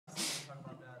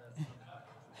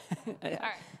All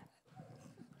right.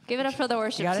 Give it up for the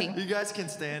worship team. You guys can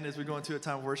stand as we go into a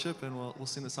time of worship, and we'll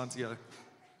sing the song together.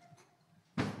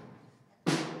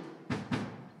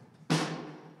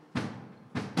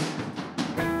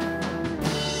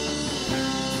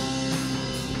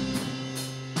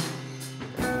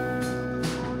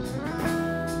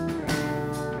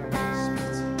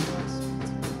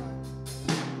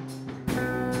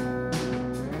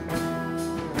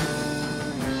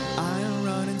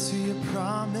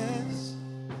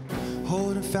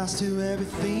 Fast to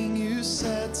everything you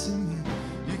said to me.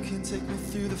 You can take me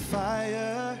through the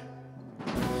fire.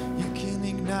 You can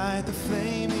ignite the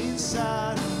flame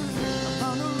inside of me.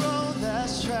 I'm on the road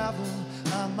that's traveled.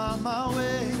 I'm on my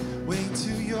way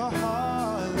to your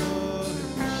heart, Lord.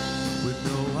 With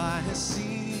no eye has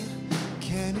seen,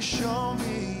 can you show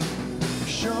me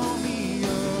your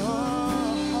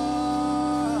heart,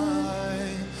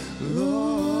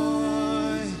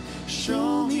 Lord?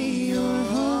 Show me your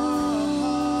heart.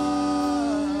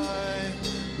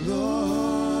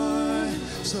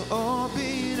 So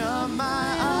open up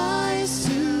my eyes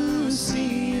to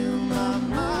see you, my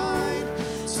mind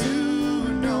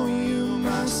to know you.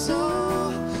 My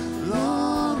soul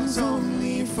longs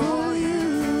only for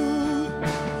you.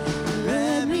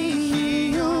 Let me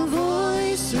hear your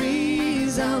voice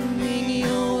resounding,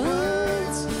 your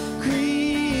words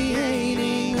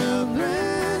creating a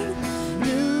brand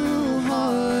new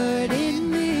heart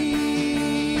in me.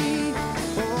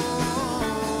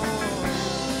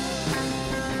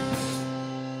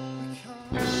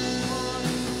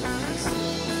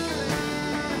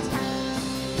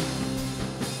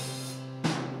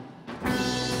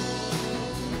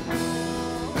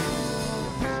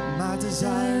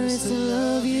 Desire is to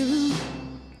love you.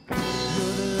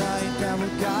 You're the light that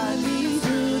will guide me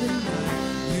through the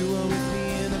night. You are with me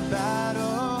in the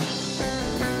battle,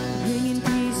 bringing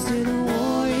peace to the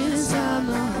war inside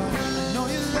my heart. I know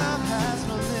your love has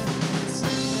no limits. In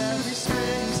every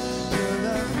space, your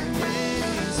love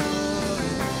remains.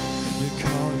 You're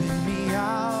calling me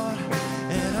out,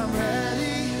 and I'm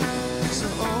ready. So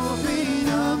open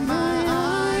up my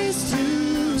eyes to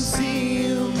see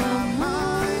you, my mind.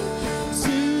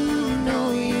 To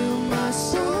know you,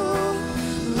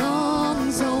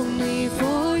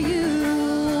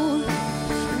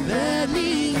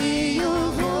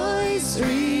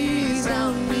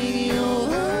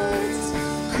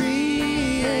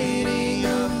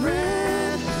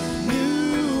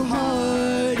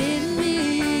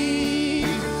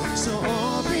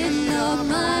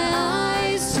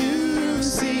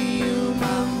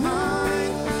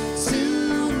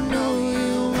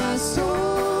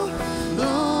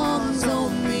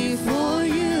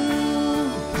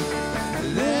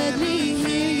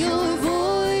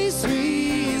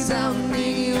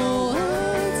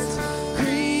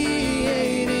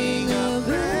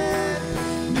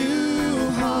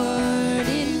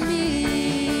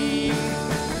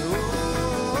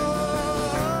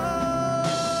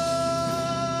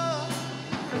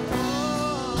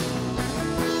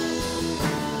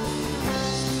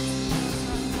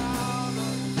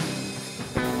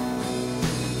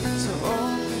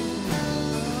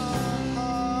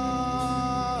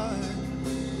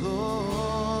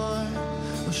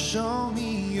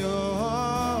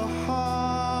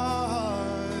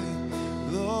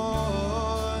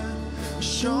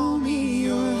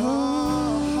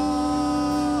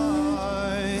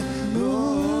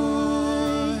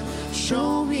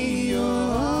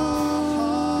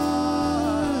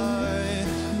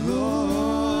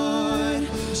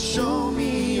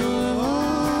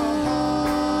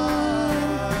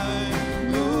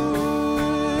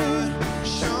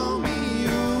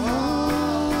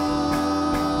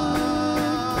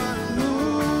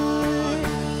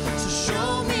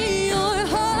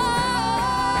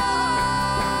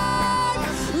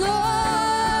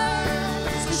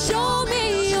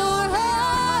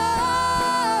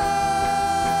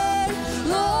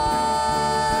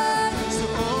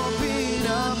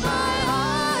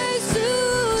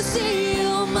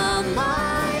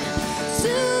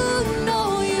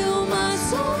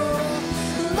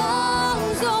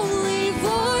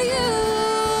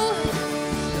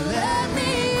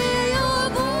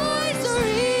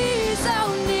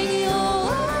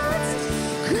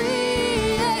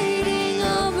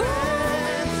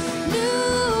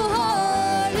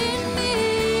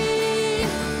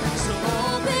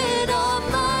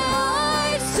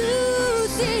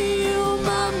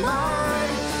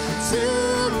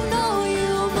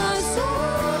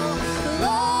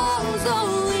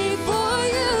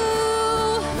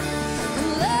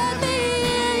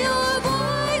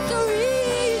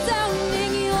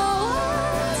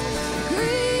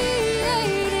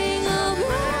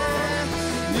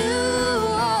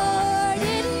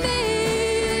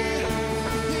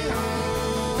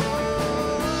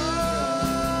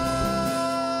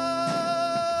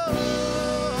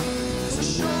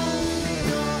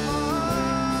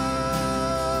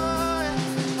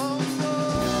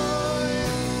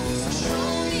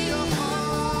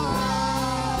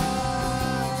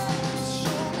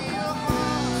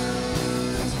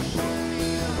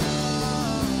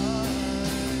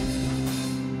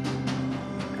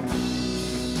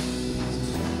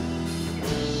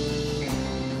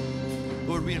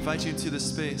 we invite you into this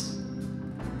space.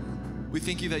 We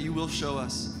thank you that you will show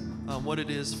us what it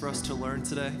is for us to learn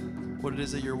today, what it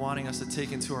is that you're wanting us to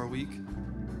take into our week.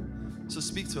 So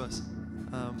speak to us.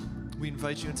 We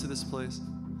invite you into this place,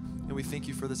 and we thank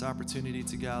you for this opportunity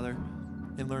to gather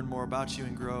and learn more about you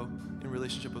and grow in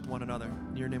relationship with one another.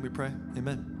 In your name we pray,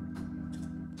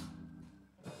 amen.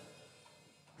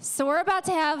 So we're about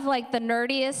to have like the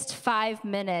nerdiest 5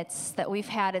 minutes that we've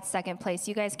had at Second Place.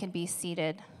 You guys can be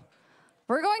seated.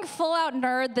 We're going full out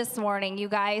nerd this morning, you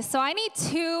guys. So I need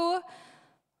 2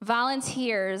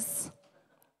 volunteers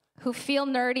who feel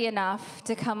nerdy enough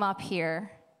to come up here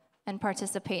and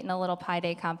participate in a little Pi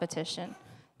Day competition.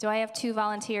 Do I have 2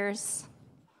 volunteers?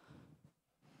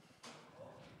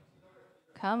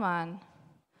 Come on.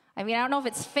 I mean, I don't know if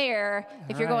it's fair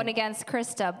if you're going against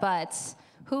Krista, but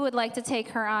who would like to take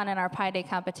her on in our Pi Day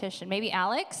competition? Maybe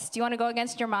Alex? Do you want to go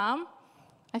against your mom?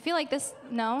 I feel like this,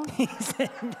 no? He said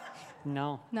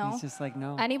no. No? He's just like,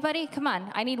 no. Anybody? Come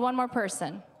on, I need one more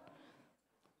person.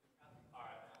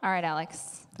 All right,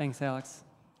 Alex. Thanks, Alex.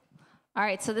 All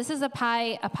right, so this is a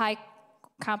pie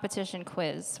competition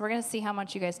quiz. We're gonna see how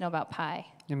much you guys know about pie.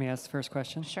 Let me ask the first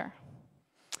question. Sure.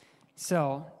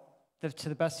 So, to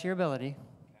the best of your ability,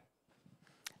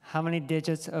 how many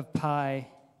digits of pi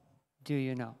do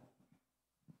you know?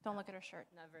 Don't look at her shirt.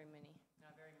 Not very many.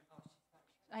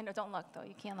 I know, don't look though,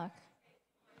 you can't look.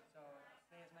 So,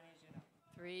 say as many as you know.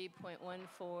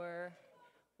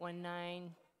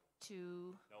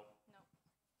 3.14192. Nope.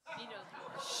 He knows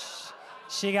more.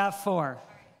 She got 4.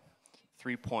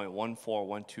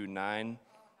 3.14129.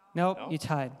 Nope, No? you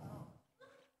tied.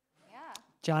 Yeah.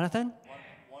 Jonathan?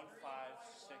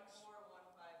 156.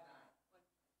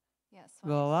 Yes.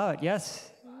 We'll allow it.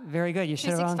 Yes. Very good. You should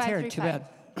have volunteered. Too bad.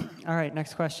 26535. All right,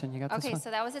 next question. You got this Okay, one? so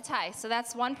that was a tie. So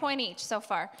that's 1 point each so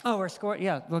far. Oh, we're scoring.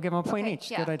 Yeah, we'll give them a point Okay, each.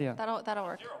 yeah, Good idea. That'll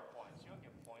work. 0 points. You don't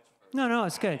get points for No,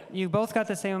 it's good. You both got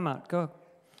the same amount. Go.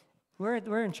 We're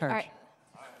in charge. All right.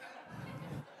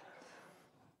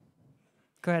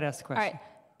 Go ahead, ask the All question. right.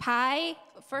 Pie.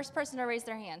 First person to raise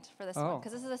their hand for this one, Oh.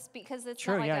 because this is because it's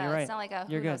True, not like yeah, you're it's right. not like a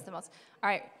You're who knows good. the most. All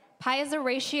right. Pi is a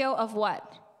ratio of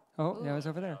what? Oh, that was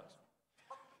over there.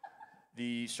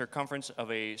 the circumference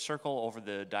of a circle over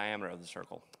the diameter of the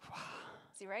circle.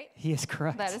 Is he right? He is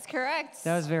correct. That is correct.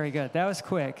 That was very good. That was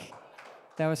quick.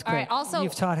 That was quick. All right, also-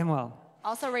 You've taught him well.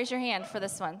 Also, raise your hand for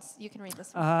this one. You can read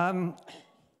this one.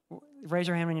 Raise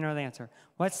your hand when you know the answer.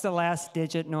 What's the last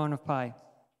digit known of pi?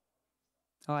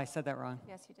 Oh, I said that wrong.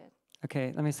 Yes, you did.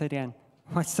 Okay, let me say it again.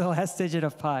 What's the last digit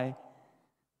of pi?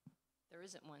 There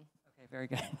isn't one. Okay, very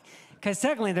good. Because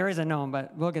technically there is a known,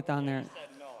 but we'll get down there.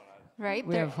 Right?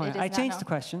 We have a point. I changed the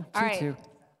question. 2-2. All right.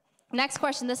 Next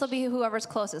question. This will be whoever's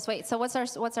closest. Wait. So what's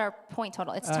our point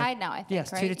total? It's tied now, I think.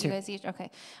 yes, right? 2-2. You guys each. Okay.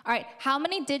 All right. How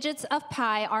many digits of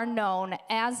pi are known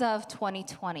as of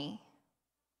 2020?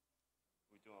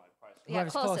 Yeah,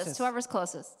 Whoever's closest. Whoever's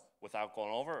closest. Without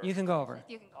going over? You can go over.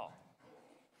 You can go.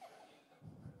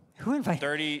 Who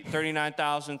invited?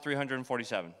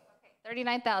 39,347.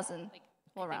 39,000.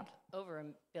 We'll round. Over a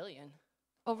billion.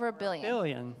 Over a billion.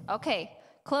 Billion. Okay.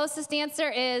 Closest answer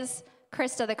is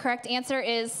Krista. The correct answer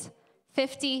is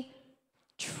 50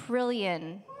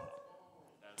 trillion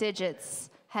digits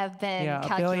have been Yeah, a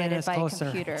billion calculated is by a closer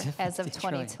computer to as of 50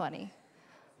 trillion. 2020.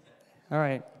 All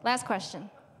right. Last question.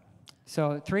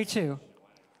 So 3-2.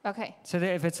 Okay. So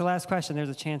if it's the last question, there's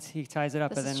a chance he ties it up,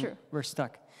 This and is then true. we're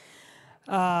stuck.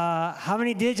 How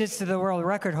many digits did the world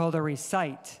record holder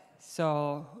recite?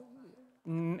 So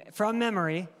from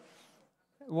memory,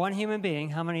 one human being,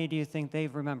 how many do you think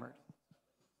they've remembered?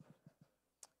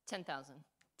 10,000.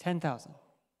 10,000.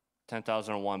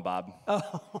 10,001, Bob.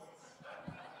 Oh.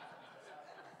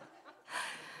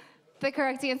 The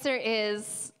correct answer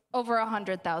is over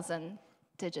 100,000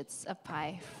 digits of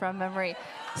pi from memory.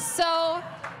 So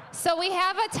we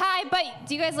have a tie, but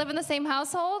do you guys live in the same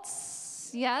household?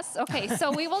 Yes? Okay, so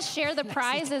we will share the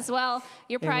prize as well.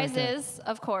 Your prize is,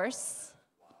 of course,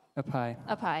 A pi.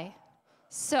 a pie.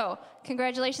 So,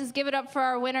 congratulations. Give it up for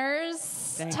our winners,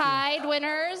 Thank you. tied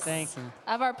winners Thank you.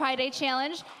 of our Pi Day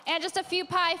Challenge. And just a few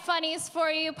pie funnies for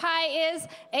you. Pi is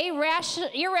a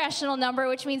irrational number,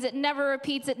 which means it never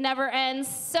repeats, it never ends.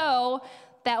 So,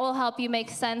 that will help you make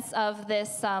sense of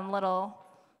this little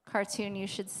cartoon you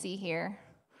should see here.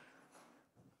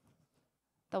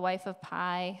 The wife of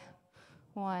Pi,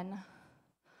 1.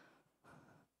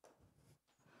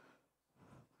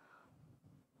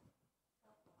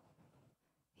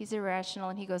 He's irrational,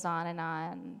 and he goes on and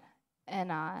on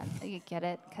and on. You get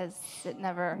it? Because it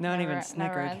never No one even never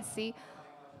snickered. ends. See?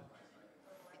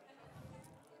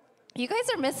 you guys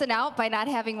are missing out by not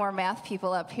having more math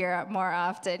people up here more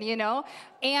often, you know?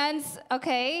 And,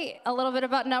 okay, a little bit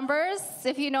about numbers.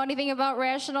 If you know anything about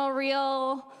rational,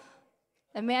 real,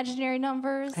 imaginary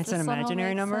numbers. It's an this one will imaginary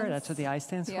make number. sense. That's what the I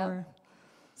stands Yep. for.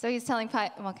 So he's telling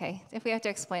okay, if we have to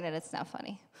explain it, it's not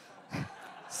funny.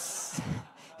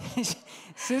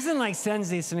 Susan like sends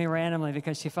these to me randomly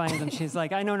because she finds them. She's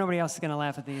like, I know nobody else is gonna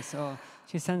laugh at these, so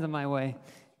she sends them my way.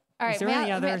 All right, Is there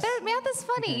any others? math is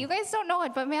funny. Okay. You guys don't know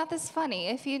it, but math is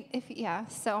funny. Yeah,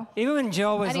 so. Even when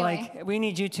Joe was Anyway. like, we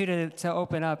need you two to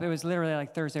open up, it was literally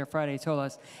like Thursday or Friday, he told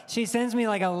us. She sends me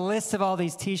like a list of all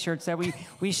these t-shirts that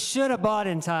we should have bought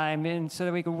in time and so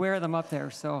that we could wear them up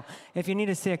there. So if you need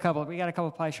to see a couple, we got a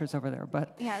couple pie shirts over there.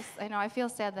 But Yes, I know. I feel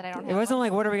sad that I don't have it wasn't one.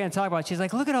 like, what are we gonna talk about? She's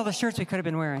like, look at all the shirts we could have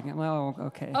been wearing. I'm like, oh,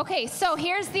 okay. Okay, so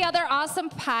here's the other awesome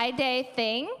Pi Day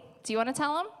thing. Do you want to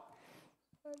tell them?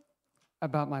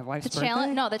 About my wife's The birthday?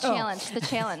 challenge? No, the Oh. challenge. The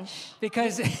challenge.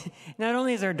 Because not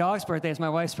only is our dog's birthday, it's my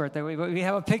wife's birthday. We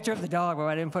have a picture of the dog, but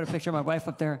I didn't put a picture of my wife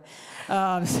up there.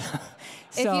 So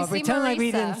you see pretend like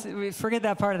we Marisa- didn't. We forget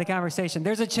that part of the conversation.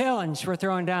 There's a challenge we're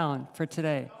throwing down for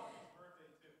today.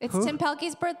 It's Who? Tim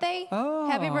Pelkey's birthday. Oh.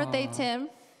 Happy birthday, Tim.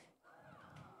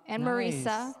 And Nice.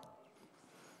 Marisa.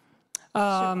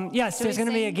 Yes, should there's we going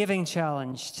to be a sing? giving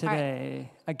challenge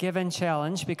today. A giving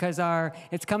challenge because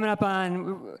it's coming up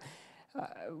on.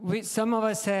 Some of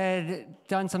us had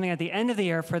done something at the end of the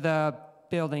year for the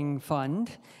building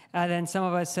fund, and then some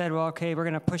of us said, well, okay, we're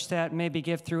going to push that, maybe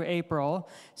give through April.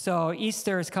 So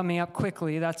Easter is coming up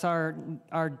quickly. That's our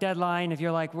deadline. If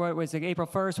you're like, what was it, April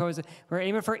 1st? What was it? We're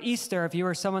aiming for Easter. If you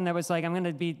were someone that was like, I'm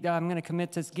going to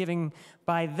commit to giving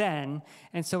by then.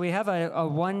 And so we have a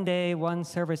 1 day, 1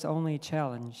 service only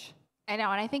challenge. I know,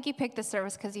 and I think you picked the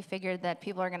service because you figured that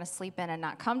people are going to sleep in and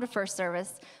not come to first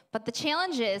service. But the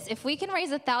challenge is, if we can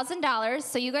raise $1,000,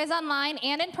 so you guys online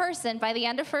and in person, by the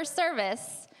end of first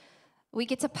service, we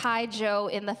get to pie Joe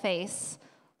in the face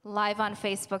live on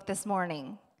Facebook this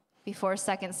morning before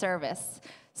second service.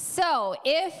 So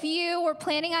if you were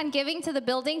planning on giving to the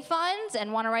building fund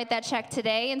and want to write that check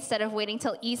today instead of waiting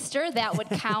till Easter, that would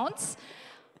count.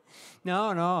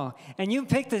 No. And you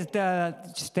picked just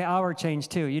the hour change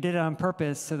too. You did it on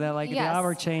purpose so that like the Yes.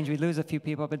 hour change, we lose a few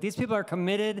people. But these people are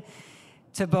committed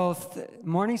to both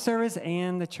morning service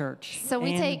and the church. So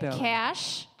we and the take building.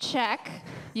 cash, check.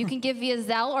 You can give via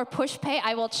Zelle or push pay.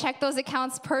 I will check those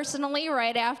accounts personally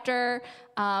right after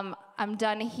I'm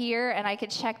done here, and I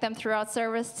could check them throughout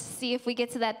service to see if we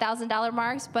get to that $1,000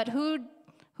 marks. But who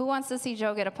wants to see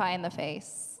Joe get a pie in the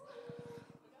face?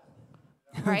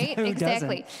 Right? Who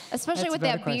Exactly. doesn't? Especially That's a with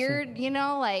better that question. beard, you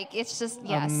know, like it's just,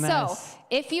 yeah. So mess.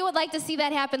 if you would like to see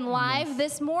that happen live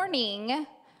this morning,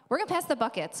 we're going to pass the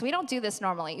buckets. We don't do this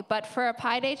normally, but for a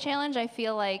Pie Day challenge, I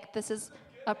feel like this is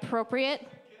appropriate.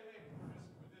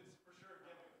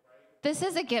 This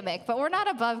is a gimmick, but we're not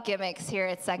above gimmicks here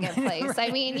at second place. I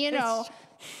mean, you know,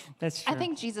 That's true. I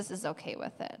think Jesus is okay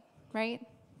with it, right?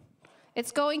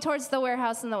 It's going towards the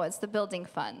warehouse in the woods, the building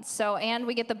fund. So, and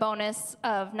we get the bonus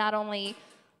of not only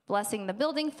blessing the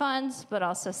building funds, but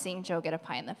also seeing Joe get a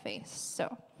pie in the face.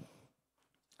 So,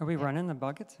 Are we running the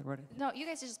buckets? Or what? no, you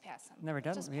guys just pass them. Never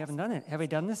done it. Just We pass haven't done it. Have we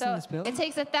done this in So this building? it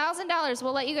takes $1,000.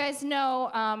 We'll let you guys know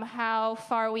how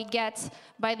far we get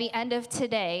by the end of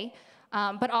today.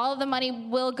 But all of the money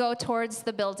will go towards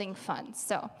the building fund.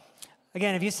 So,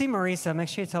 Again, if you see Marisa, make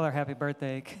sure you tell her happy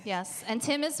birthday. yes. And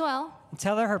Tim as well.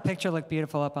 Tell her picture looked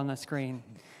beautiful up on the screen,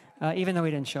 even though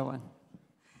we didn't show one.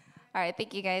 All right.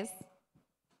 Thank you, guys.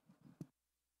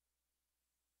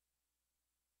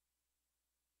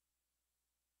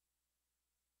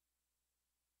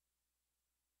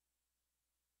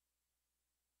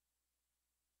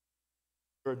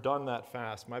 We're done that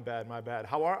fast. My bad.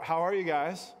 How are you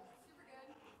guys? Super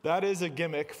good. That is a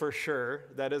gimmick for sure.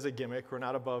 That is a gimmick. We're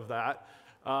not above that.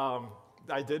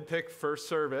 I did pick first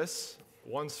service,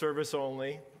 1 service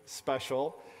only,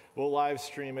 special. We'll live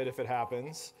stream it if it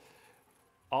happens.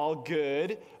 All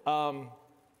good.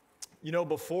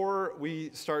 Before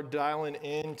we start dialing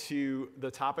into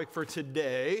the topic for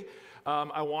today,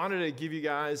 I wanted to give you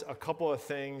guys a couple of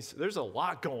things. There's a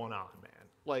lot going on, man.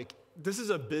 Like, this is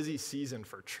a busy season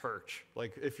for church,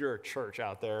 like if you're a church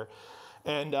out there.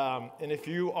 And if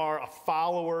you are a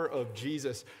follower of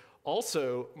Jesus.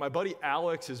 Also, my buddy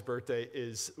Alex's birthday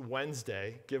is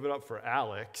Wednesday. Give it up for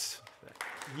Alex.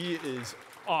 He is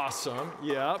awesome.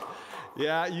 Yep.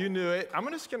 Yeah, you knew it. I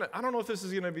don't know if this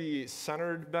is gonna be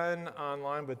centered, Ben,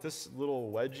 online, but this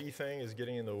little wedgie thing is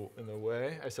getting in the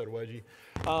way. I said wedgie.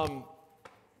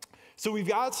 So we've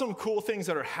got some cool things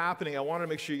that are happening. I wanted to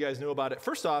make sure you guys knew about it.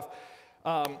 First off,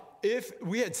 if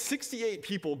we had 68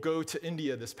 people go to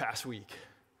India this past week.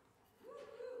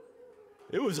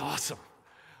 It was awesome.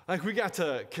 Like, we got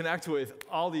to connect with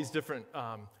all these different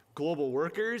global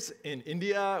workers in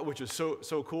India, which is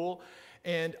so cool.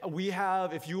 And we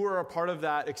have, if you were a part of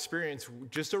that experience,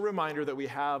 just a reminder that we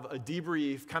have a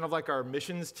debrief, kind of like our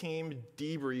missions team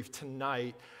debrief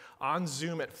tonight on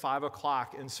Zoom at 5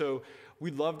 o'clock. And so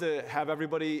we'd love to have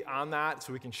everybody on that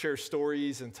so we can share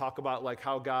stories and talk about like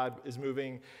how God is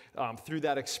moving through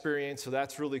that experience. So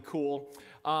that's really cool.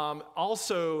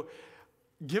 Also,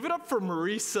 give it up for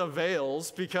Marisa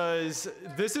Vales, because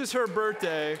this is her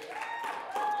birthday.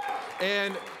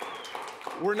 And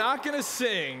we're not going to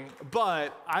sing,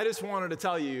 but I just wanted to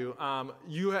tell you,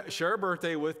 you share a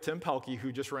birthday with Tim Pelkey,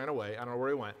 who just ran away. I don't know where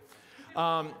he went.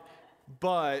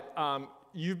 But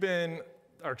you've been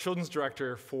our children's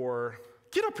director for,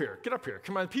 get up here.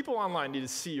 Come on, people online need to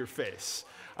see your face,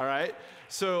 all right?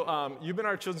 So you've been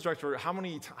our children's director for how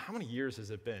many years has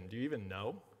it been? Do you even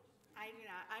know? I do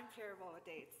not. I'm terrible with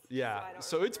dates. Yeah,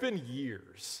 so it's been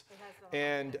years. It has been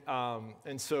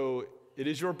And so it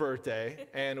is your birthday,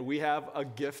 and we have a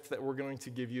gift that we're going to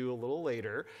give you a little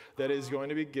later that is going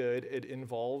to be good. It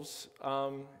involves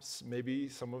maybe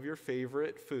some of your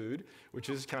favorite food, which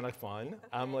is kind of fun.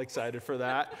 I'm excited for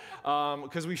that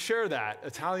because we share that.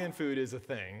 Italian food is a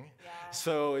thing,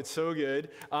 so it's so good.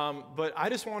 But I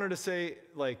just wanted to say,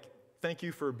 like, thank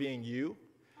you for being you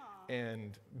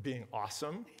and being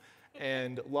awesome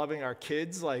and loving our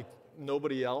kids like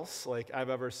nobody else like I've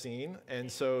ever seen.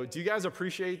 And so do you guys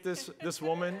appreciate this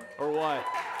woman or what?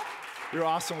 You're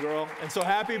awesome, girl. And so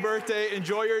happy birthday.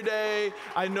 Enjoy your day.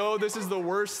 I know this is the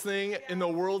worst thing in the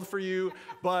world for you,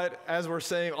 but as we're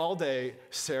saying all day,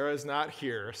 Sarah's not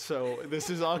here. So this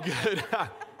is all good.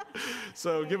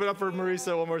 So give it up for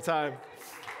Marisa one more time.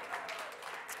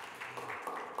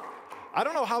 I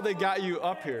don't know how they got you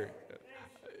up here.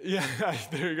 Yeah,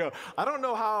 there you go. I don't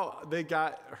know how they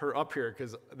got her up here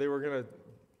because they were going to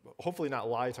hopefully not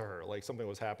lie to her, like something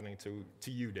was happening to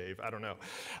you, Dave. I don't know.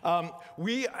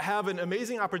 We have an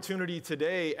amazing opportunity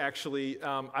today, actually.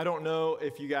 I don't know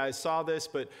if you guys saw this,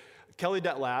 but Kelly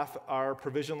Detlaf, our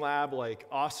provision lab, like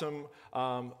awesome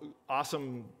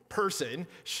person,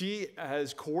 she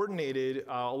has coordinated,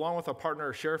 along with our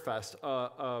partner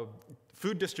ShareFest,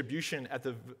 food distribution at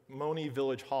the Moni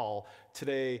Village Hall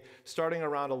today, starting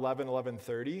around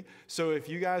 11:30. So if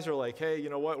you guys are like, hey, you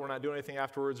know what, we're not doing anything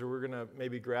afterwards, or we're gonna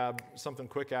maybe grab something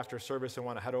quick after service and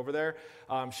wanna head over there,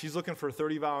 she's looking for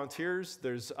 30 volunteers.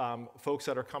 There's folks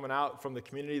that are coming out from the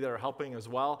community that are helping as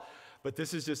well. But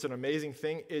this is just an amazing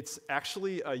thing. It's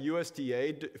actually a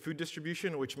USDA food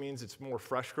distribution, which means it's more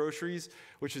fresh groceries,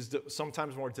 which is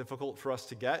sometimes more difficult for us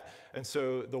to get. And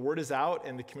so the word is out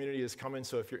and the community is coming.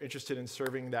 So if you're interested in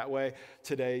serving that way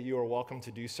today, you are welcome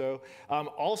to do so.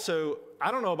 Also,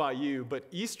 I don't know about you, but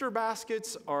Easter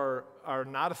baskets are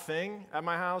not a thing at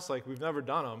my house. Like, we've never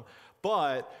done them.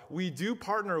 But we do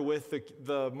partner with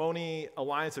the Moni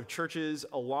Alliance of Churches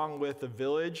along with the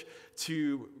village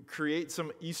to create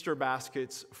some Easter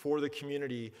baskets for the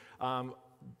community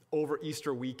over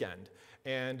Easter weekend.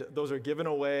 And those are given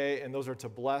away, and those are to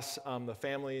bless the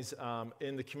families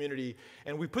in the community.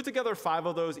 And we put together 5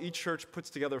 of those. Each church puts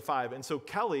together 5. And so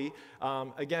Kelly,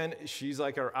 again, she's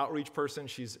like our outreach person.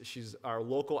 She's our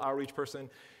local outreach person.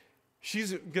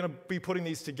 She's going to be putting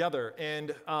these together,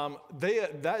 and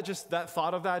that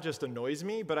thought of that just annoys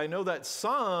me, but I know that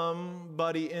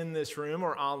somebody in this room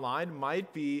or online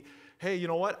might be, hey, you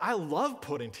know what? I love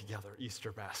putting together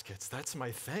Easter baskets. That's my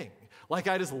thing. Like,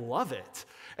 I just love it.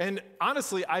 And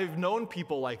honestly, I've known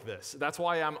people like this. That's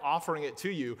why I'm offering it to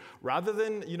you. Rather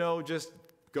than, just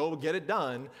go get it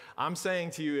done, I'm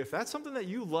saying to you, if that's something that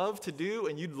you love to do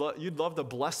and you'd love to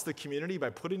bless the community by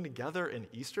putting together an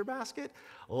Easter basket,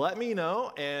 let me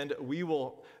know, and we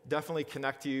will definitely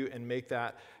connect you and make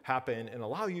that happen and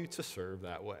allow you to serve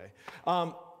that way.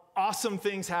 Awesome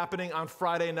things happening on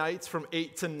Friday nights from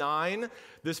 8 to 9.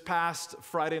 This past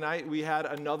Friday night, we had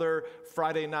another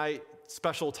Friday night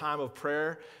special time of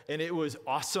prayer, and it was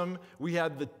awesome. We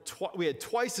had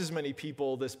twice as many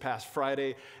people this past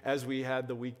Friday as we had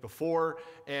the week before,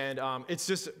 and it's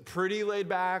just pretty laid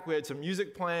back. We had some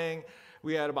music playing.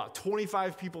 We had about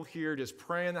 25 people here just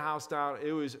praying the house down.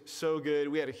 It was so good.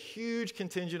 We had a huge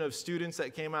contingent of students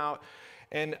that came out,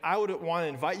 and I would want to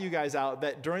invite you guys out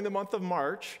that during the month of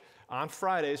March, on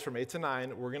Fridays from 8 to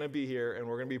 9, we're going to be here and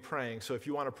we're going to be praying. So if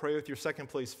you want to pray with your Second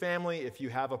Place family, if you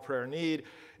have a prayer need,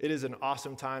 it is an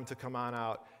awesome time to come on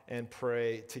out and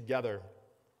pray together.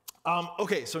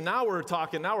 Okay, so now we're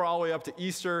all the way up to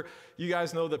Easter. You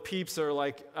guys know the peeps are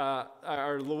like,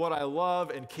 are what I love,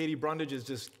 and Katie Brundage is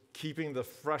just keeping the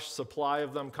fresh supply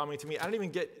of them coming to me. I didn't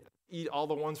even eat all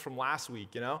the ones from last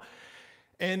week,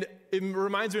 And it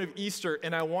reminds me of Easter,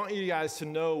 and I want you guys to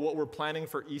know what we're planning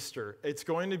for Easter. It's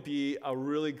going to be a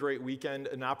really great weekend,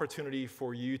 an opportunity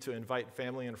for you to invite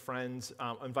family and friends,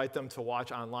 invite them to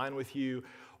watch online with you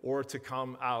or to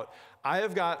come out. I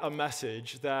have got a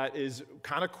message that is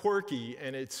kind of quirky,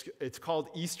 and it's called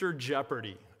Easter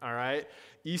Jeopardy, all right?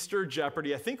 Easter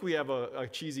Jeopardy. I think we have a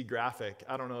cheesy graphic.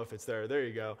 I don't know if it's there. There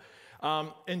you go.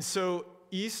 And so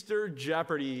Easter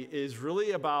Jeopardy is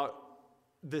really about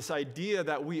this idea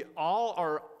that we all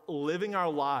are living our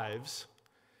lives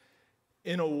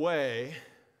in a way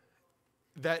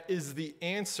that is the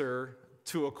answer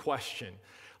to a question.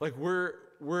 Like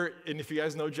and if you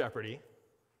guys know Jeopardy,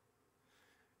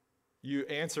 you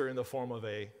answer in the form of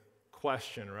a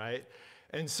question, right?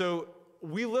 And so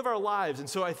we live our lives. And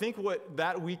so I think what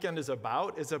that weekend is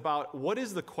about what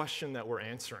is the question that we're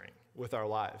answering with our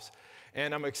lives.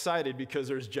 And I'm excited because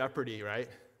there's Jeopardy, right?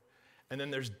 And then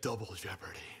there's Double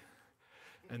Jeopardy.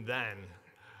 And then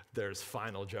there's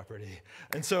Final Jeopardy.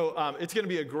 And so it's going to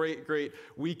be a great, great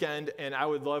weekend. And I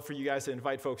would love for you guys to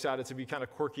invite folks out. It's going to be kind of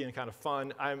quirky and kind of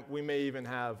fun. We may even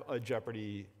have a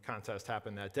Jeopardy contest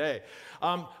happen that day.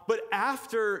 But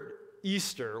after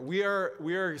Easter, we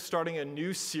are starting a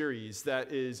new series that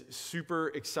is super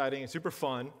exciting and super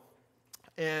fun.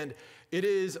 And it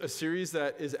is a series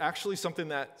that is actually something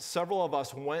that several of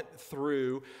us went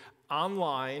through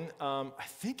online. I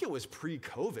think it was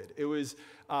pre-COVID. It was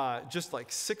just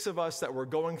like 6 of us that were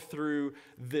going through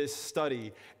this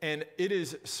study. And it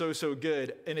is so, so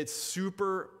good. And it's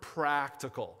super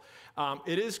practical.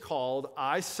 It is called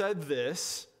I Said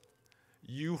This,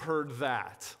 You Heard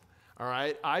That. All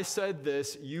right? I said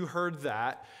this, you heard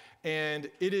that. And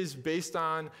it is based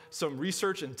on some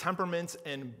research and temperaments,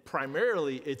 and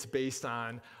primarily it's based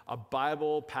on a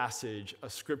Bible passage, a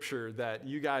scripture that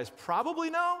you guys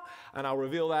probably know, and I'll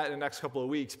reveal that in the next couple of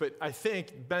weeks. But I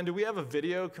think, Ben, do we have a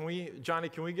video? Johnny,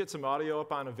 can we get some audio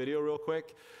up on a video real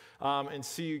quick and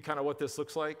see kind of what this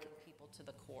looks like? People to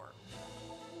the core.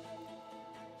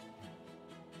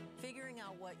 Figuring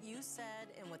out what you said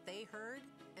and what they heard,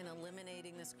 and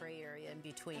eliminating this gray area in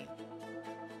between.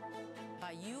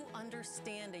 By you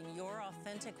understanding your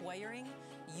authentic wiring,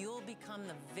 you'll become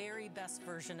the very best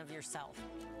version of yourself.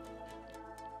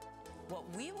 What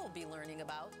we will be learning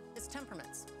about is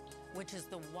temperaments, which is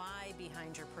the why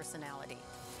behind your personality.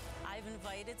 I've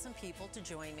invited some people to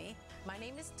join me. My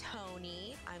name is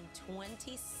Tony. I'm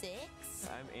 26.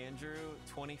 I'm Andrew,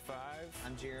 25.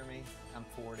 I'm Jeremy. I'm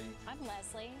 40. I'm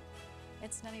Leslie.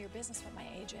 It's none of your business what my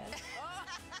age is.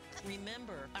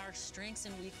 Remember, our strengths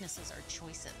and weaknesses are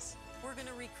choices. We're going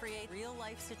to recreate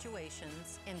real-life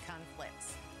situations and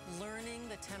conflicts. Learning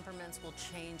the temperaments will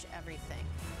change everything.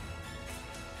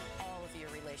 All of your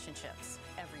relationships,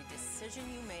 every decision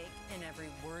you make, and every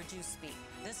word you speak.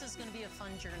 This is going to be a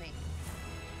fun journey.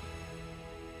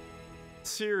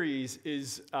 Series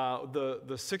is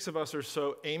the 6 of us or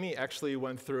so. Amy actually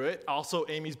went through it. Also,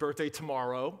 Amy's birthday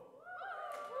tomorrow.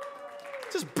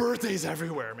 Just birthdays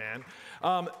everywhere, man.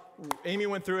 Amy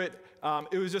went through it.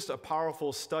 It was just a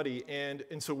powerful study. And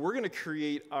so we're going to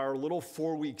create our little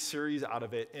 4-week series out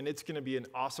of it. And it's going to be an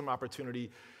awesome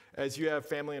opportunity as you have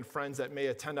family and friends that may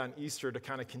attend on Easter to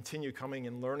kind of continue coming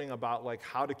and learning about like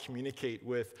how to communicate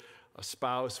with a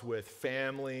spouse, with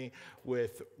family,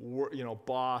 with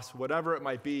boss, whatever it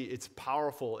might be. It's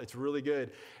powerful. It's really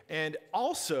good. And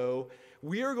also,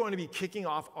 we are going to be kicking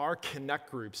off our Connect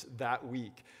groups that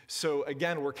week. So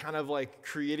again, we're kind of like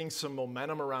creating some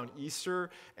momentum around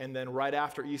Easter, and then right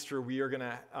after Easter, we are going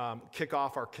to kick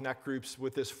off our Connect groups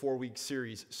with this 4-week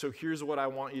series. So here's what I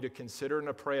want you to consider and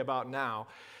to pray about now,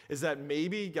 is that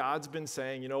maybe God's been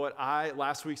saying,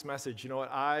 last week's message,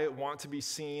 I want to be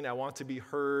seen, I want to be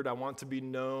heard, I want to be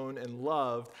known and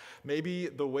loved. Maybe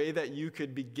the way that you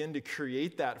could begin to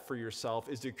create that for yourself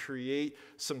is to create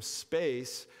some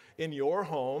space in your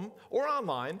home or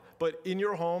online, but in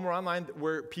your home or online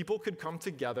where people could come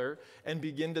together and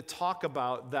begin to talk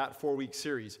about that 4-week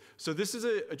series. So this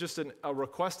is just a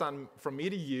request from me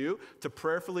to you to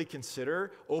prayerfully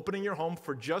consider opening your home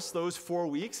for just those 4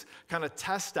 weeks, kind of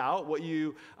test out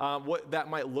what that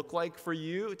might look like for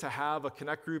you to have a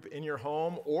Connect group in your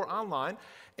home or online.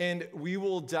 And we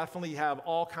will definitely have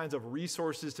all kinds of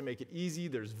resources to make it easy.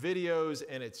 There's videos,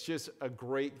 and it's just a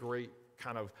great, great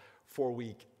kind of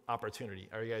 4-week opportunity.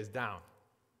 Are you guys down?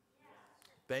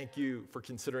 Thank you for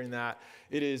considering that.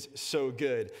 It is so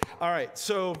good. All right,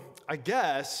 so I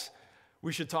guess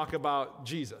we should talk about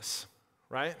Jesus,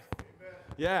 right? Amen.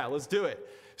 Yeah, let's do it.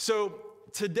 So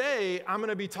today I'm going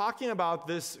to be talking about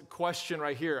this question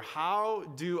right here. How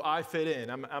do I fit in?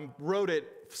 I wrote it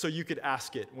so you could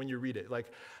ask it when you read it.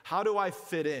 Like, how do I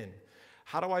fit in?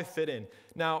 How do I fit in?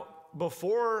 Now,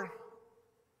 before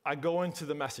I go into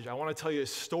the message, I want to tell you a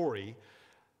story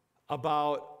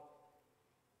about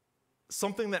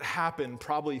something that happened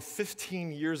probably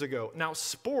 15 years ago. Now,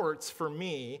 sports for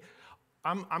me,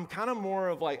 I'm kind of more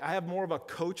of like, I have more of a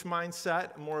coach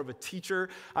mindset, more of a teacher.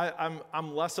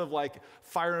 I'm less of like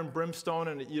fire and brimstone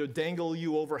and dangle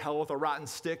you over hell with a rotten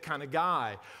stick kind of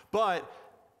guy. But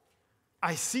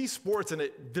I see sports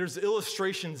and there's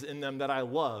illustrations in them that I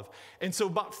love. And so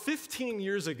about 15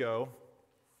 years ago,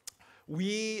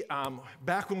 we,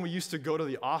 back when we used to go to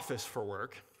the office for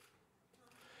work,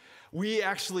 we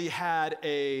actually had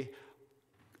a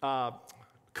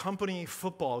company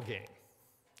football game.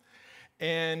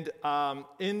 And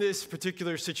in this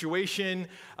particular situation,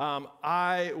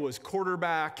 I was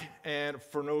quarterback, and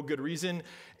for no good reason.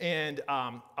 And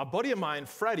a buddy of mine,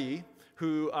 Freddie,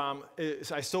 who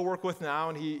I still work with now,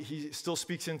 and he still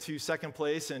speaks into second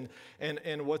place and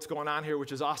what's going on here,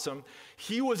 which is awesome.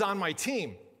 He was on my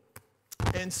team.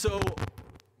 And so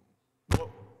what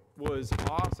was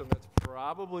awesome, that's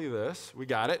probably this. We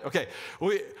got it. Okay.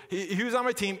 He was on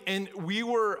my team, and we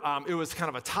were, it was kind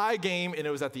of a tie game, and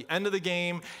it was at the end of the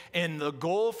game, and the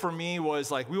goal for me was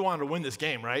like, we wanted to win this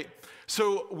game, right?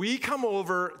 So we come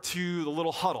over to the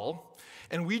little huddle,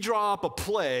 and we draw up a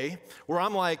play where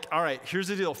I'm like, all right, here's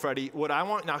the deal, Freddie. What I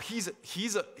want, now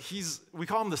we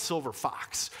call him the Silver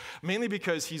Fox, mainly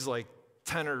because he's like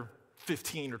 10 or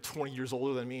 15 or 20 years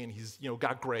older than me, and he's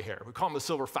got gray hair. We call him the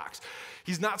Silver Fox.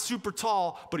 He's not super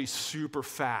tall, but he's super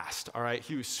fast, all right?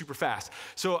 He was super fast.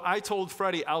 So I told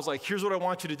Freddie, I was like, here's what I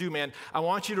want you to do, man. I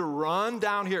want you to run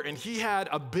down here. And he had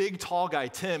a big, tall guy,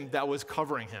 Tim, that was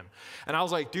covering him. And I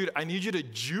was like, dude, I need you to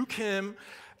juke him,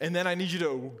 and then I need you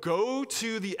to go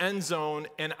to the end zone,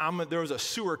 and there was a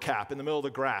sewer cap in the middle of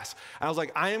the grass. And I was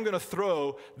like, I am going to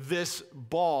throw this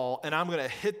ball, and I'm going to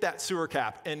hit that sewer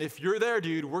cap. And if you're there,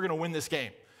 dude, we're going to win this game.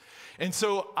 And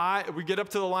so we get up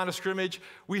to the line of scrimmage.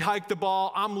 We hike the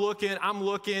ball. I'm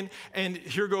looking, and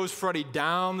here goes Freddie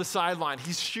down the sideline.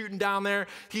 He's shooting down there.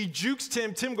 He jukes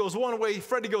Tim. Tim goes one way.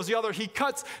 Freddie goes the other. He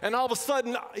cuts, and all of a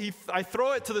sudden, I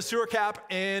throw it to the sewer cap,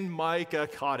 and Micah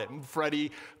caught it. And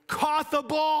Freddie caught the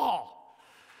ball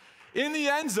in the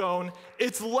end zone.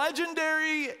 It's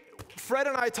legendary. Fred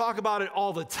and I talk about it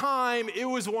all the time. It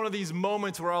was one of these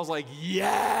moments where I was like,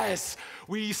 yes,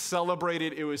 we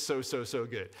celebrated. It was so, so, so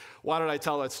good. Why did I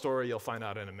tell that story? You'll find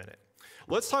out in a minute.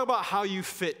 Let's talk about how you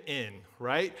fit in,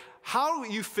 right? How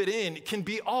you fit in can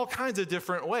be all kinds of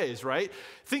different ways, right?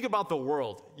 Think about the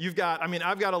world. I've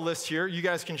got a list here. You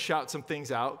guys can shout some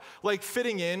things out. Like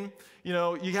fitting in,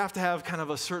 you have to have kind of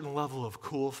a certain level of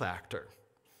cool factor,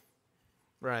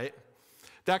 right?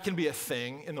 That can be a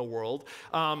thing in the world.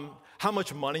 How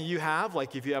much money you have,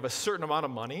 like if you have a certain amount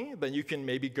of money, then you can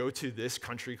maybe go to this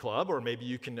country club, or maybe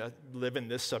you can live in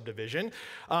this subdivision.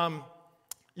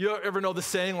 You ever know the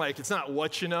saying, like, it's not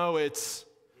what you know, it's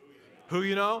who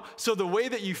you know? So the way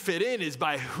that you fit in is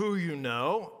by who you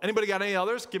know. Anybody got any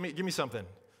others? Give me something.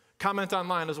 Comment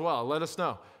online as well. Let us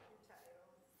know.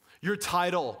 Your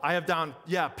title. I have down,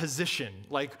 position.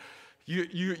 Like,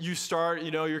 you start,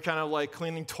 you're kind of like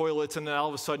cleaning toilets, and then all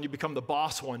of a sudden you become the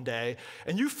boss one day,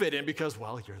 and you fit in because,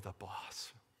 well, you're the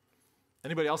boss.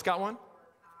 Anybody else got one?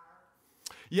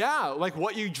 Yeah, like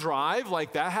what you drive,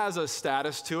 like that has a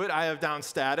status to it. I have down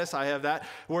status. I have that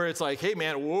where it's like, hey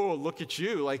man, whoa, look at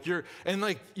you. Like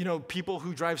people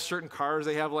who drive certain cars,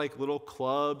 they have like little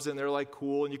clubs, and they're like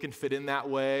cool, and you can fit in that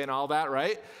way and all that,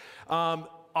 right?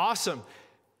 Awesome.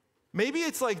 Maybe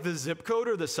it's like the zip code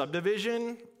or the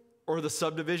subdivision of the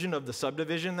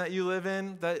subdivision that you live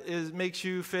in that makes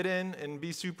you fit in and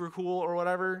be super cool or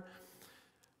whatever.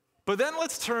 But then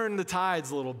let's turn the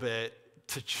tides a little bit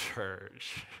to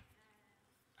church.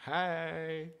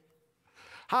 Hey.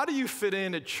 How do you fit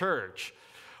in at church?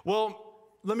 Well,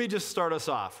 let me just start us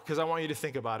off, because I want you to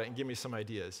think about it and give me some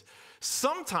ideas.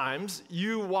 Sometimes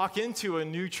you walk into a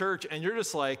new church and you're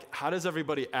just like, how does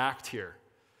everybody act here?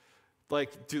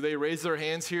 Like, do they raise their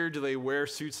hands here? Do they wear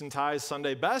suits and ties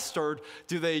Sunday best? Or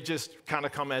do they just kind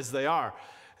of come as they are?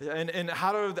 And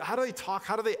how do they talk?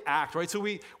 How do they act, right? So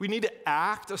we need to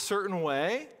act a certain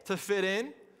way to fit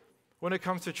in when it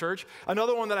comes to church.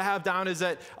 Another one that I have down is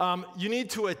that you need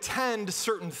to attend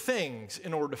certain things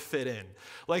in order to fit in.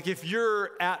 Like if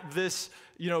you're at this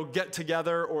get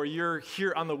together, or you're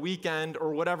here on the weekend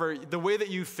or whatever, the way that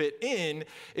you fit in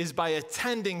is by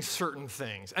attending certain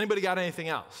things. Anybody got anything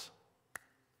else?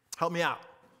 Help me out.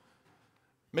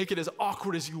 Make it as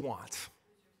awkward as you want.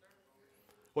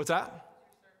 What's that?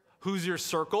 Who's your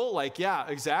circle? Like, yeah,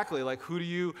 exactly. Like, who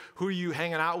are you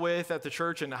hanging out with at the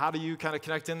church, and how do you kind of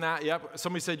connect in that? Yep.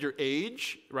 Somebody said your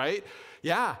age, right?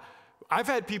 Yeah. I've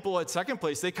had people at Second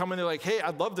Place, they come in, they're like, hey,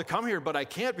 I'd love to come here, but I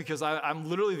can't because I'm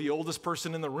literally the oldest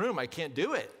person in the room. I can't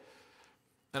do it.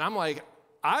 And I'm like,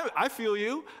 I feel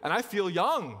you, and I feel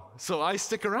young, so I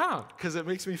stick around because it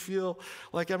makes me feel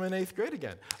like I'm in 8th grade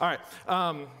again. All right,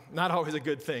 not always a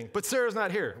good thing, but Sarah's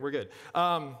not here. We're good.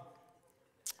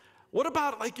 What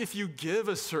about like if you give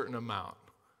a certain amount?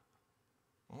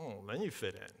 Oh, then you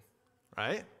fit in,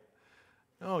 right?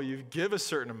 Oh, you give a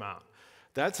certain amount.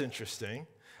 That's interesting.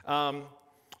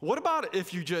 What about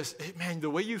if you just, man, the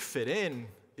way you fit in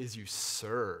is you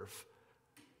serve.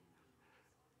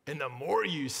 And the more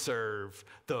you serve,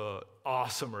 the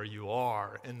awesomer you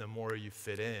are, and the more you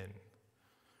fit in.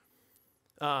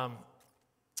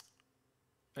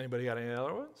 Anybody got any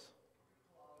other ones?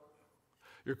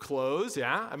 Your clothes,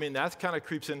 yeah. I mean, that kind of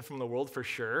creeps in from the world for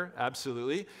sure,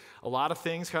 absolutely. A lot of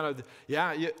things kind of,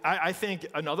 yeah. I think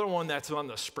another one that's on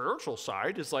the spiritual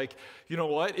side is like, you know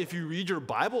what? If you read your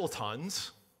Bible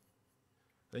tons,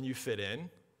 then you fit in.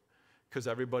 Because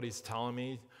everybody's telling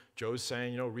me, Joe's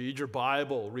saying, you know, read your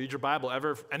Bible, read your Bible.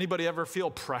 Anybody ever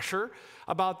feel pressure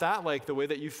about that? Like the way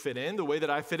that you fit in, the way that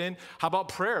I fit in? How about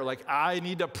prayer? Like I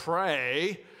need to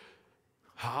pray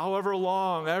however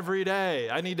long every day.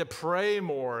 I need to pray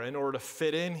more in order to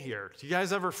fit in here. Do you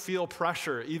guys ever feel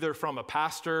pressure either from a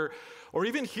pastor or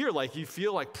even here, like you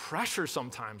feel like pressure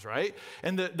sometimes, right?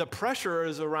 And the pressure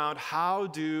is around how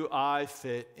do I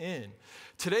fit in?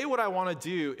 Today what I want to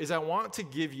do is I want to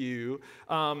give you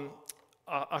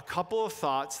a couple of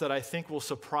thoughts that I think will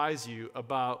surprise you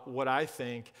about what I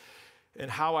think and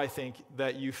how I think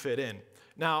that you fit in.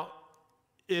 Now,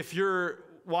 if you're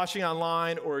watching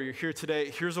online or you're here today,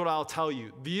 here's what I'll tell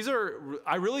you.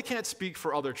 I really can't speak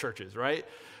for other churches, right?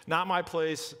 Not my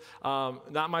place,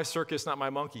 not my circus, not my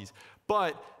monkeys.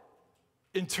 But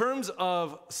in terms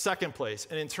of Second Place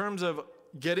and in terms of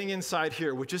getting inside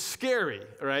here, which is scary,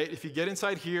 right? If you get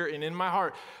inside here and in my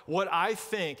heart, what I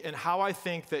think and how I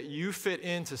think that you fit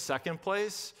into Second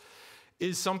Place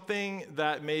is something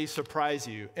that may surprise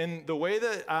you. And the way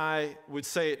that I would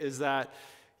say it is that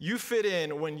you fit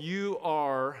in when you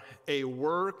are a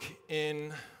work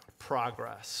in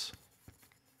progress.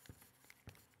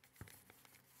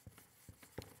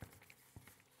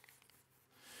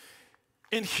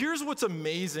 And here's what's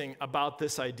amazing about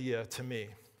this idea to me,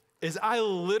 is I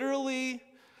literally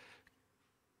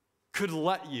could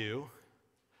let you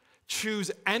choose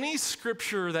any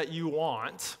scripture that you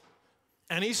want,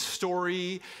 any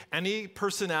story, any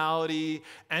personality,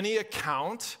 any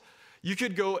account. You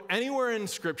could go anywhere in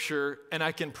scripture and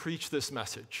I can preach this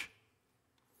message.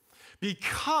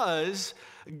 Because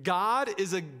God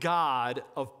is a God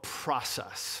of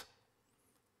process.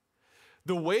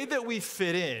 The way that we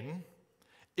fit in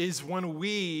is when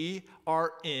we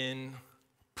are in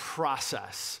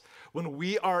process, when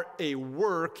we are a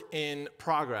work in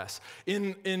progress.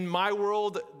 In my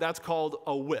world, that's called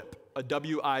a WIP, a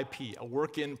W-I-P, a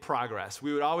work in progress.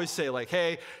 We would always say like,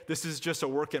 hey, this is just a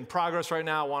work in progress right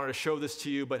now. I wanted to show this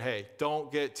to you, but hey,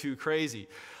 don't get too crazy.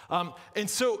 And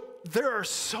so there are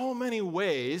so many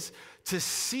ways to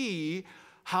see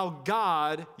how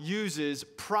God uses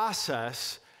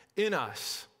process in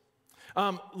us.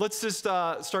 Let's just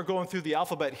start going through the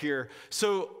alphabet here.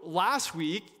 So last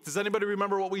week, does anybody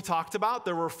remember what we talked about?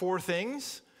 There were 4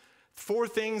 things. 4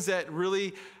 things that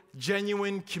really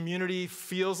genuine community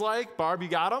feels like. Barb, you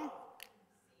got them?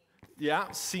 Yeah,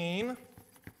 seen,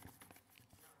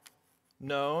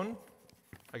 known.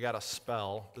 I got to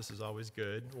spell. This is always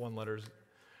good. 1 letter's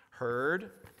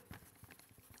heard.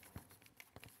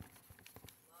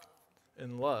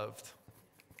 And loved.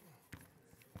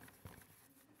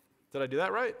 Did I do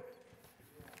that right?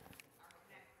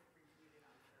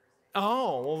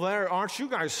 Oh, well, there aren't you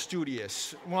guys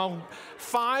studious? Well,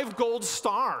 5 gold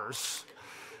stars.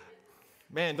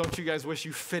 Man, don't you guys wish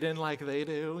you fit in like they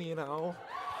do, you know?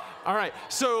 All right,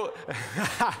 so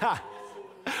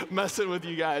messing with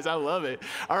you guys, I love it.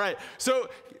 All right, so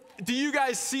do you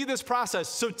guys see this process?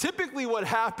 So typically what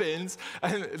happens,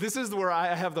 and this is where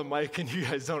I have the mic and you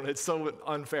guys don't, it's so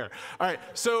unfair. All right,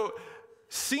 so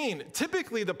seen,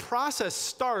 typically the process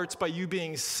starts by you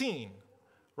being seen,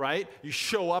 right? You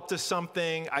show up to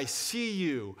something, I see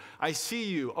you,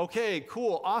 okay,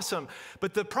 cool, awesome.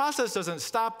 But the process doesn't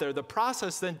stop there. The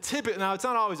process then now it's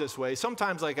not always this way.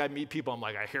 Sometimes like I meet people, I'm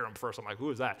like, I hear them first, I'm like, who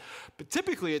is that? But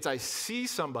typically it's I see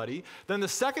somebody. Then the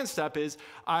second step is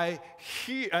I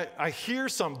hear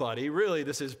somebody. Really,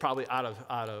 this is probably out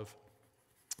of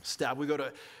step. We go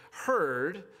to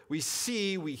heard, we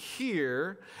see, we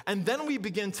hear, and then we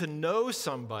begin to know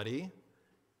somebody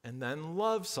and then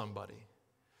love somebody.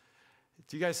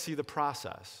 Do you guys see the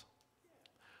process?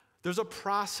 There's a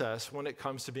process when it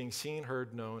comes to being seen,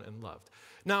 heard, known, and loved.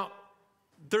 Now,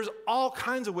 there's all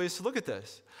kinds of ways to look at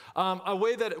this. A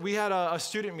way that we had a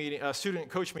student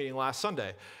coach meeting last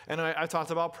Sunday, and I talked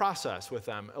about process with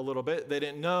them a little bit. They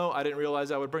didn't know. I didn't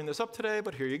realize I would bring this up today,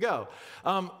 but here you go.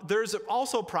 There's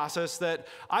also a process that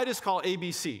I just call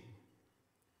ABC.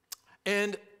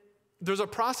 And there's a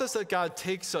process that God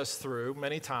takes us through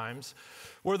many times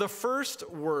where the first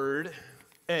word,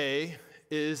 A,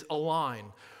 is align,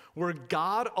 where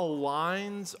God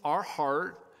aligns our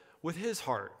heart with his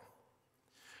heart.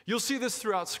 You'll see this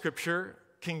throughout Scripture.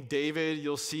 King David,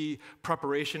 you'll see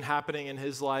preparation happening in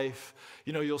his life.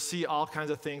 You'll see all kinds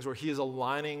of things where he is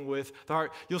aligning with the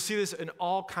heart. You'll see this in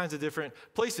all kinds of different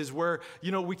places where,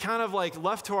 we kind of like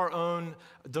left to our own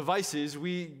devices,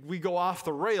 we go off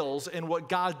the rails, and what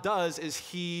God does is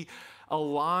he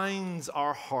aligns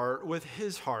our heart with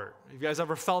his heart. Have you guys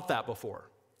ever felt that before?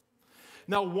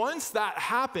 Now, once that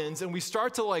happens and we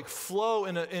start to flow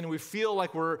and we feel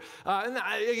like we're,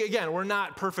 again, we're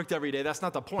not perfect every day. That's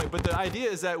not the point. But the idea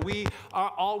is that we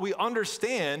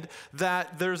understand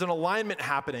that there's an alignment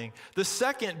happening. The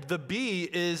second, the B,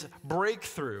 is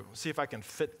breakthrough. See if I can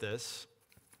fit this.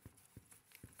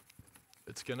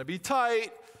 It's going to be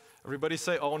tight. Everybody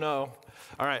say, oh no.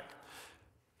 All right.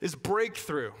 Is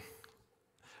breakthrough.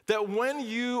 That when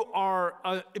you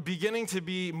are beginning to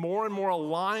be more and more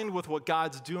aligned with what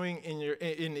God's doing in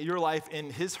your life, in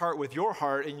his heart with your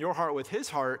heart, in your heart with his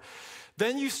heart,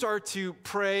 then you start to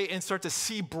pray and start to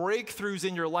see breakthroughs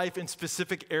in your life in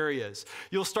specific areas.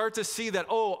 You'll start to see that,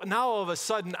 now all of a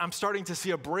sudden I'm starting to see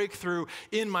a breakthrough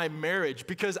in my marriage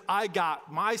because I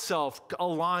got myself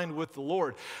aligned with the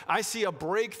Lord. I see a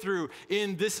breakthrough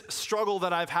in this struggle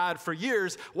that I've had for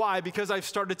years. Why? Because I've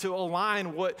started to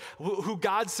align who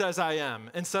God says I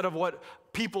am instead of what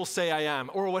people say I am,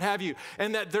 or what have you,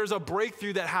 and that there's a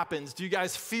breakthrough that happens. Do you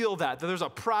guys feel that? That there's a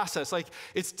process.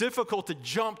 It's difficult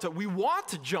to we want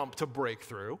to jump to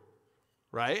breakthrough,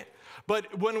 right?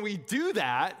 But when we do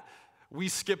that, we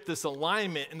skip this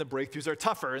alignment and the breakthroughs are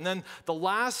tougher. And then the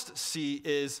last C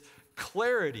is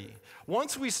clarity.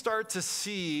 Once we start to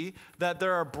see that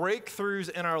there are breakthroughs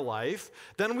in our life,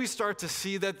 then we start to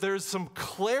see that there's some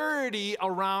clarity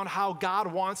around how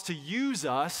God wants to use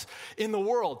us in the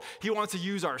world. He wants to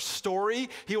use our story.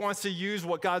 He wants to use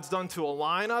what God's done to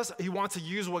align us. He wants to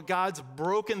use what God's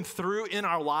broken through in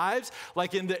our lives,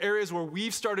 like in the areas where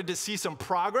we've started to see some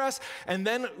progress. And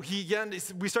then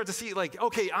we start to see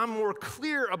okay, I'm more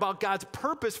clear about God's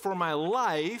purpose for my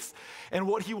life and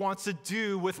what he wants to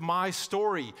do with my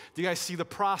story. Do you guys see the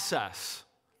process?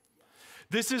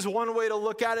 This is one way to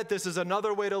look at it. This is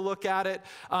another way to look at it.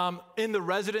 In the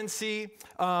residency,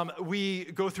 we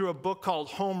go through a book called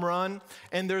Home Run,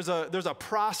 and there's a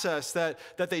process that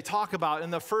they talk about.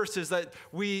 And the first is that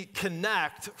we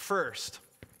connect first.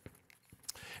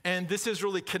 And this is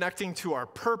really connecting to our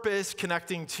purpose,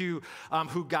 connecting to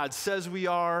who God says we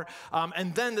are.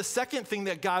 And then the second thing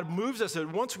that God moves us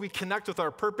in, once we connect with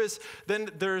our purpose, then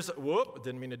there's,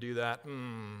 didn't mean to do that.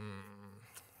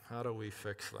 How do we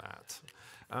fix that?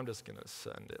 I'm just going to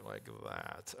send it like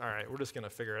that. All right, we're just going to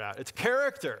figure it out. It's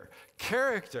character.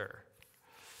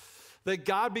 That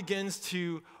God begins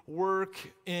to work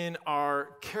in our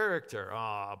character.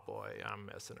 Oh, boy, I'm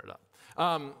messing it up.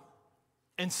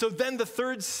 And so then the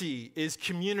third C is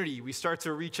community. We start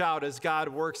to reach out as God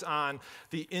works on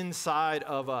the inside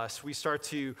of us. We start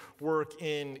to work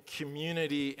in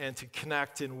community and to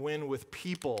connect and win with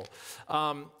people.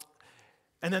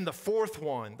 And then the fourth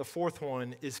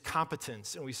one is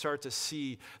competence. And we start to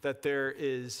see that there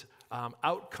is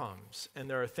outcomes and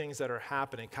there are things that are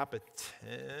happening.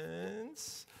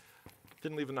 Competence,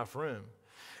 didn't leave enough room.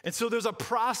 And so there's a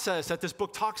process that this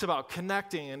book talks about,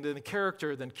 connecting, and then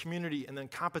character, then community, and then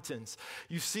competence.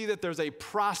 You see that there's a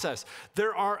process.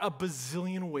 There are a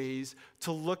bazillion ways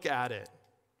to look at it.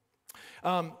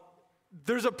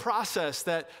 There's a process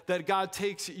that God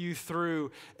takes you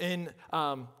through in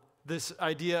this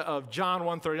idea of John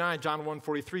 1:39, John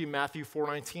 1:43, Matthew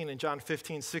 4:19, and John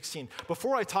 15:16.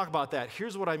 Before I talk about that,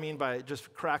 here's what I mean by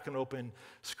just cracking open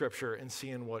Scripture and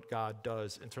seeing what God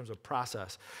does in terms of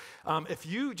process. If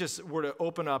you just were to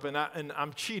open up, and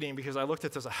I'm cheating because I looked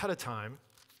at this ahead of time.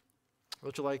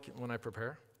 What you like when I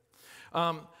prepare?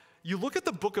 You look at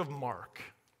the book of Mark,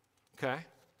 okay?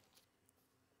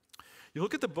 You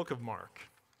look at the book of Mark,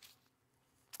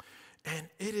 and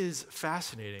it is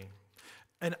fascinating.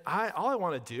 And all I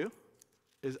want to do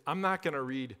is I'm not going to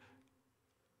read,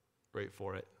 wait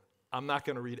for it, I'm not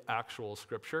going to read actual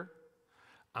Scripture.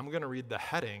 I'm going to read the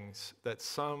headings that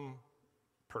some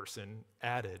person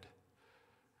added.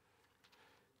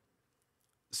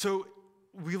 So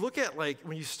we look at, like,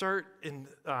 when you start in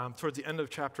towards the end of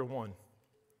chapter 1,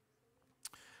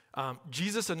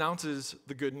 Jesus announces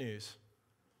the good news.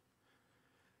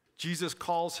 Jesus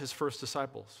calls his first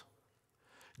disciples.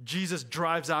 Jesus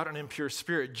drives out an impure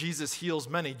spirit. Jesus heals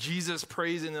many. Jesus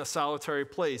prays in a solitary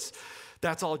place.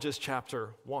 That's all just chapter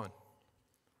 1.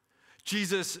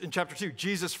 Jesus, in chapter 2,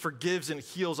 Jesus forgives and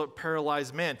heals a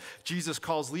paralyzed man. Jesus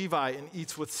calls Levi and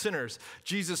eats with sinners.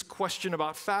 Jesus questions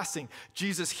about fasting.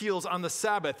 Jesus heals on the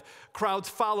Sabbath. Crowds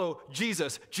follow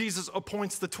Jesus. Jesus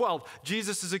appoints the 12.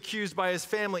 Jesus is accused by his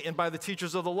family and by the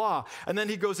teachers of the law. And then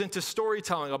he goes into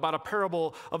storytelling about a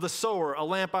parable of the sower, a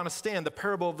lamp on a stand, the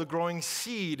parable of the growing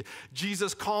seed.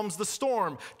 Jesus calms the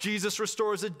storm. Jesus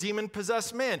restores a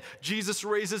demon-possessed man. Jesus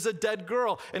raises a dead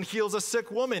girl and heals a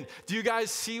sick woman. Do you guys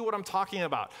see what I'm talking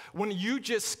about? When you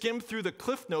just skim through the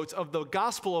cliff notes of the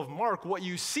Gospel of Mark, what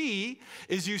you see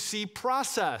is you see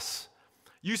process.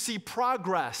 You see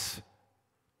progress.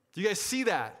 Do you guys see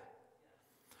that?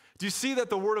 Do you see that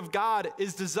the Word of God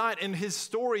is designed in his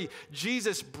story?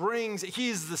 Jesus he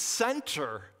is the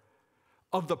center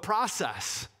of the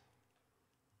process.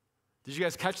 Did you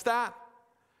guys catch that?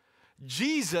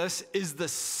 Jesus is the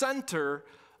center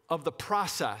of the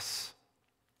process.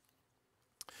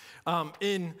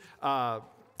 In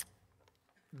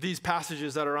these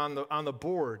passages that are on the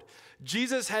board,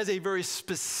 Jesus has a very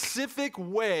specific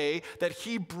way that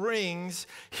he brings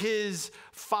his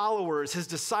followers, his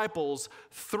disciples,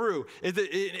 through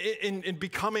in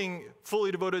becoming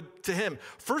fully devoted to him.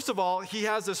 First of all, he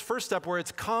has this first step where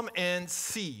it's come and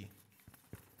see.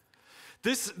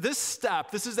 This step,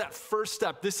 this is that first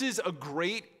step. This is a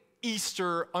great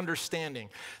Easter understanding.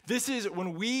 This is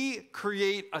when we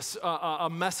create a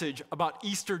message about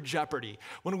Easter Jeopardy,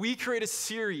 when we create a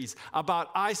series about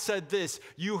I said this,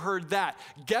 you heard that.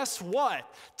 Guess what?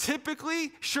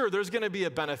 Typically, sure, there's going to be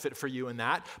a benefit for you in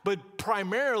that, but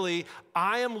primarily,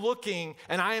 I am looking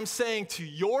and I am saying to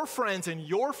your friends and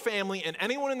your family and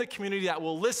anyone in the community that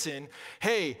will listen,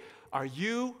 hey, are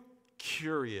you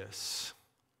curious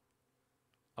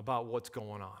about what's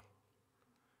going on?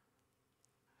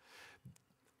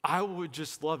 I would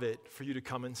just love it for you to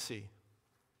come and see.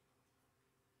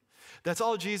 That's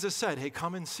all Jesus said. Hey,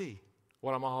 come and see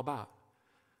what I'm all about.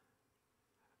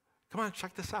 Come on,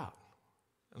 check this out.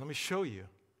 And let me show you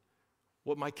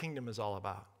what my kingdom is all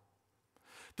about.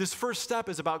 This first step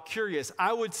is about curious.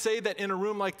 I would say that in a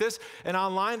room like this and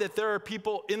online, that there are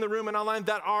people in the room and online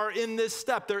that are in this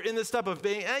step. They're in this step of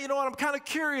being, you know what, I'm kind of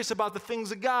curious about the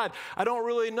things of God. I don't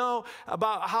really know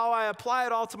about how I apply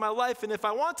it all to my life and if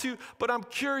I want to, but I'm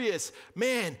curious.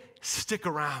 Man, stick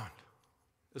around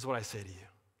is what I say to you.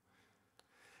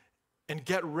 And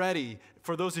get ready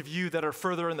for those of you that are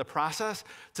further in the process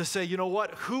to say, you know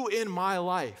what, who in my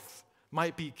life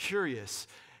might be curious?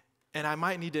 And I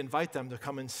might need to invite them to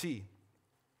come and see.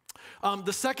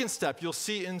 The second step you'll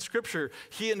see in Scripture,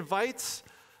 he invites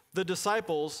the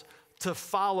disciples to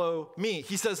follow me.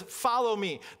 He says, follow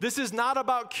me. This is not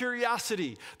about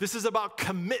curiosity. This is about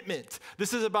commitment.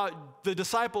 This is about the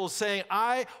disciples saying,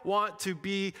 I want to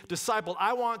be discipled.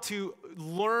 I want to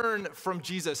learn from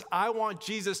Jesus. I want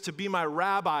Jesus to be my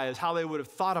rabbi, is how they would have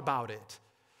thought about it.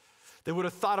 They would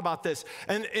have thought about this.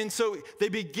 And so they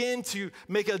begin to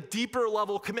make a deeper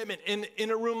level commitment. In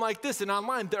a room like this and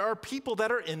online, there are people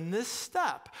that are in this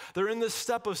step. They're in this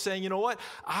step of saying, you know what,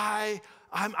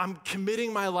 I'm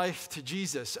committing my life to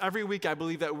Jesus. Every week, I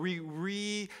believe that we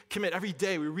recommit. Every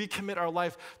day, we recommit our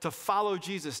life to follow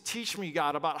Jesus. Teach me,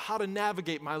 God, about how to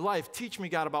navigate my life. Teach me,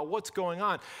 God, about what's going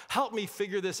on. Help me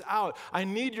figure this out. I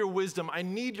need your wisdom. I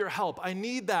need your help. I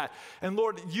need that. And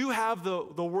Lord, you have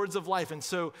the words of life. And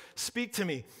so speak to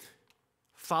me.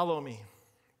 Follow me.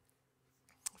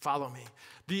 Follow me.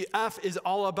 The F is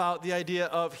all about the idea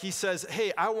of, he says,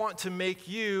 hey, I want to make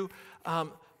you...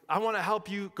 I want to help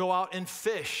you go out and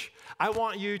fish. I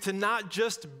want you to not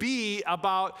just be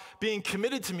about being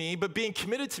committed to me, but being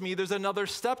committed to me, there's another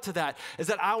step to that, is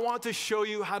that I want to show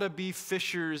you how to be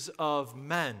fishers of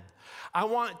men. I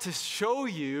want to show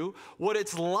you what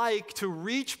it's like to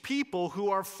reach people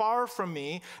who are far from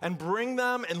me and bring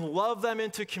them and love them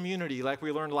into community, like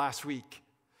we learned last week.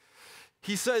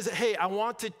 He says, hey, I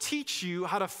want to teach you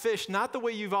how to fish, not the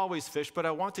way you've always fished, but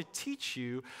I want to teach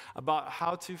you about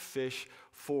how to fish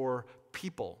for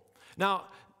people. Now,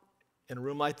 in a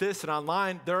room like this and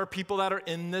online, there are people that are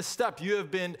in this step. You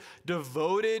have been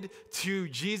devoted to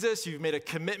Jesus. You've made a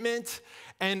commitment.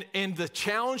 And the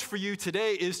challenge for you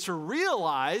today is to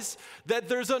realize that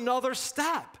there's another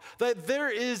step, that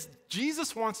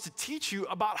Jesus wants to teach you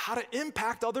about how to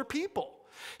impact other people.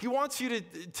 He wants you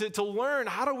to learn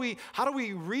how do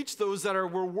we reach those that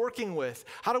we're working with?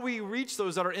 How do we reach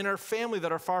those that are in our family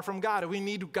that are far from God? We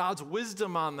need God's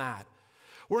wisdom on that.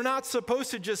 We're not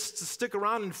supposed to just stick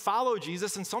around and follow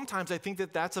Jesus, and sometimes I think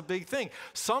that that's a big thing.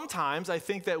 Sometimes I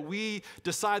think that we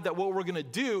decide that what we're going to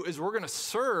do is we're going to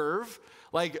serve.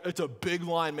 Like, it's a big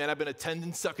line, man. I've been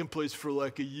attending second place for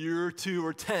like a year or 2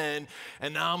 or 10,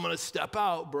 and now I'm going to step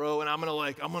out, bro, and I'm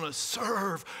going to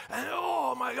serve. And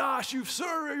oh my gosh, you're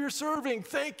serving.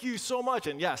 Thank you so much.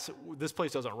 And yes, this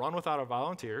place doesn't run without our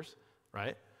volunteers,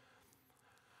 right?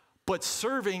 But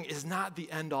serving is not the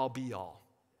end all be all.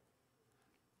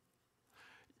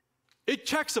 It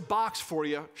checks a box for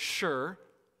you, sure.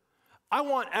 I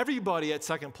want everybody at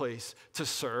second place to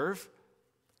serve.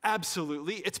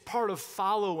 Absolutely. It's part of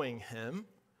following him.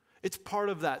 It's part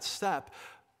of that step.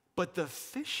 But the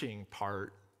fishing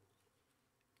part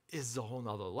is a whole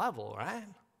nother level, right?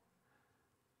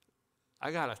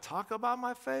 I got to talk about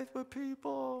my faith with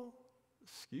people.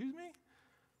 Excuse me?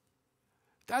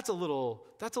 That's a little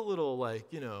like,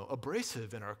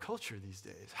 abrasive in our culture these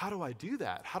days. How do I do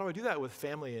that? How do I do that with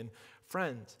family and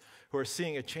friends who are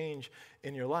seeing a change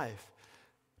in your life?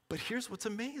 But here's what's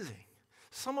amazing.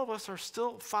 Some of us are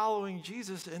still following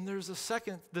Jesus, and there's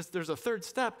a third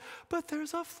step, but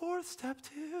there's a fourth step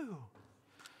too.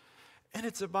 And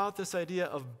it's about this idea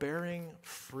of bearing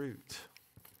fruit.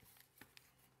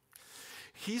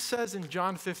 He says in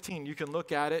John 15, you can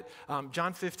look at it.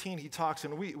 John 15, he talks,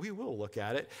 and we will look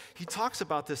at it. He talks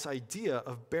about this idea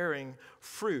of bearing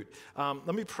fruit.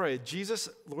 Let me pray. Jesus,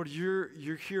 Lord, you're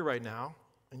here right now,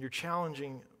 and you're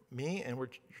challenging me, and you're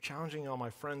challenging all my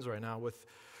friends right now with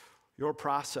your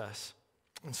process.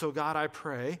 And so, God, I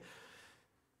pray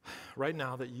right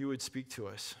now that you would speak to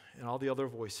us, and all the other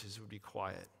voices would be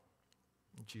quiet.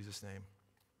 In Jesus' name.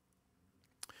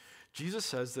 Jesus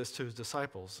says this to his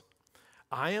disciples.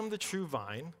 I am the true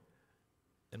vine,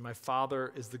 and my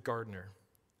Father is the gardener.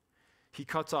 He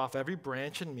cuts off every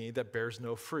branch in me that bears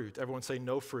no fruit. Everyone say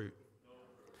no fruit. No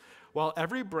fruit. While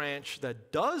every branch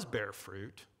that does bear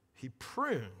fruit, he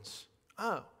prunes.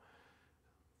 Oh,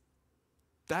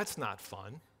 that's not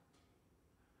fun.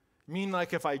 You mean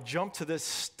like if I jump to this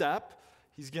step,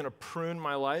 he's going to prune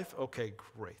my life? Okay,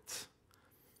 great.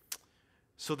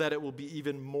 So that it will be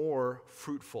even more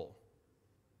fruitful.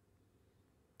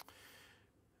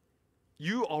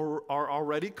 You are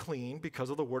already clean because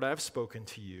of the word I have spoken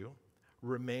to you.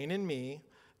 Remain in me,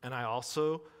 and I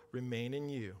also remain in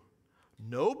you.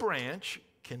 No branch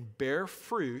can bear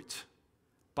fruit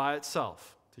by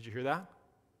itself. Did you hear that?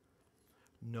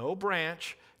 No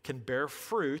branch can bear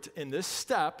fruit in this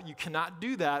step. You cannot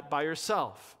do that by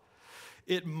yourself.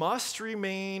 It must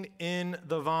remain in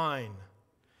the vine.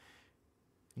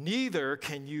 Neither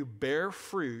can you bear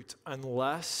fruit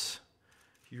unless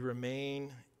you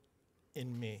remain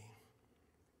in me.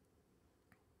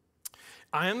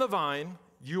 I am the vine,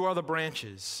 you are the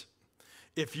branches.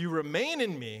 If you remain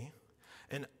in me,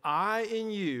 and I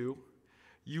in you,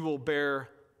 you will bear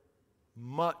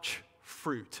much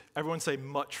fruit. Everyone say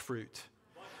much fruit.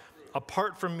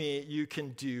 Apart from me, you can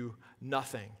do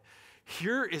nothing.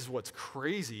 Here is what's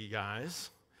crazy, guys,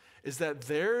 is that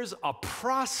there's a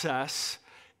process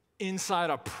inside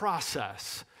a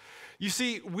process. You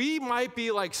see, we might be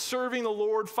like serving the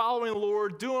Lord, following the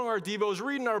Lord, doing our devos,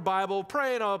 reading our Bible,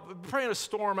 praying a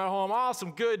storm at home.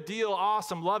 Awesome, good deal,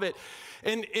 awesome, love it.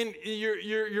 And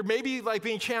you're maybe like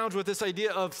being challenged with this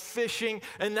idea of fishing.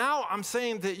 And now I'm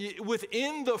saying that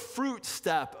within the fruit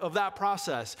step of that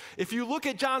process, if you look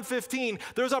at John 15,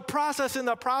 there's a process in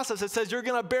the process that says you're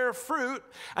going to bear fruit,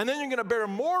 and then you're going to bear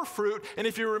more fruit. And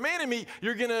if you remain in me,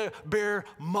 you're going to bear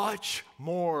much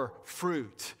more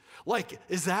fruit. Like,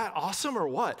 is that awesome or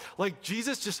what? Like,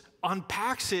 Jesus just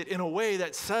unpacks it in a way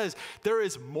that says there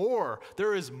is more,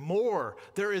 there is more,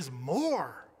 there is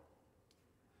more.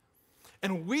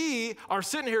 And we are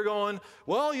sitting here going,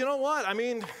 well, you know what? I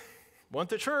mean, went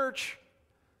to church.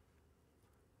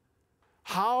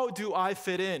 How do I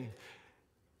fit in?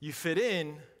 You fit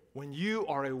in when you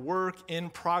are a work in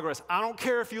progress. I don't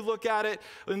care if you look at it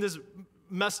in this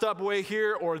messed up way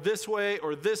here, or this way,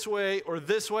 or this way, or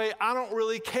this way. I don't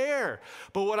really care.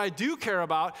 But what I do care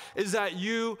about is that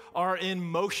you are in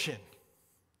motion,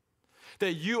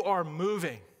 that you are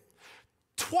moving.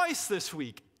 Twice this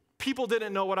week, people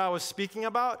didn't know what I was speaking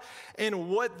about, and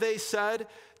what they said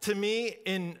to me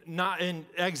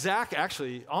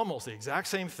almost the exact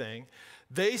same thing.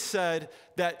 They said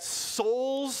that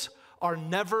souls are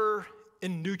never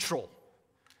in neutral.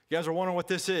 You guys are wondering what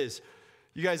this is.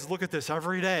 You guys look at this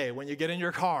every day when you get in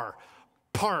your car.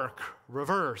 Park,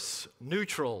 reverse,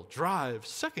 neutral, drive,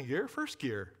 second gear, first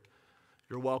gear.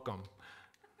 You're welcome.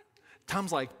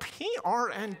 Tom's like,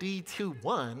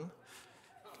 PRND21?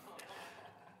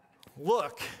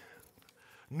 Look,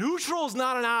 neutral is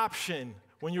not an option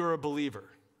when you're a believer.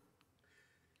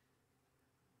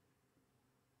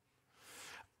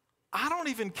 I don't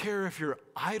even care if you're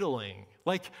idling.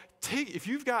 Like, if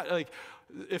you've got, like,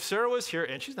 if Sarah was here,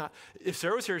 and she's not, if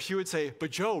Sarah was here, she would say,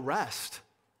 but Joe, rest.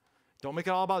 Don't make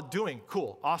it all about doing.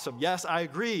 Cool, awesome. Yes, I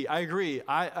agree. I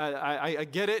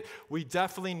get it. We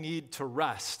definitely need to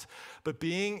rest. But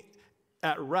being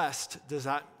at rest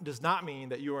does not mean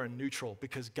that you are neutral,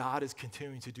 because God is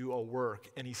continuing to do a work,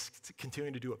 and he's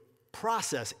continuing to do a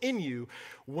process in you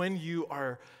when you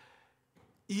are,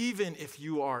 even if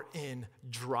you are in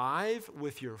drive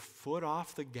with your foot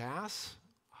off the gas.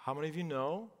 How many of you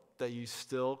know that you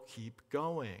still keep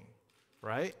going,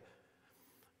 right?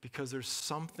 Because there's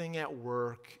something at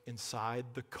work inside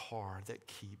the car that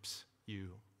keeps you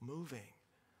moving.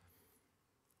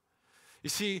 You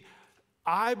see,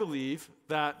 I believe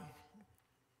that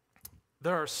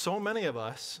there are so many of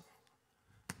us,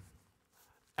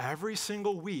 every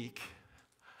single week,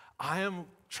 I am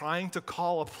trying to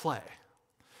call a play.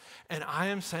 And I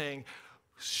am saying,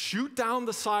 shoot down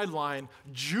the sideline,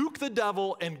 juke the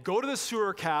devil, and go to the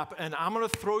sewer cap, and I'm going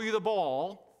to throw you the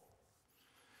ball.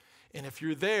 And if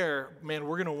you're there, man,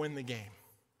 we're going to win the game.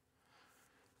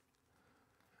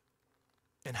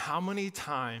 And how many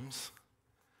times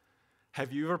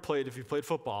have you ever played, if you played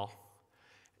football,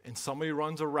 and somebody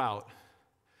runs a route,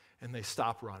 and they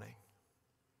stop running?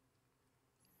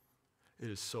 It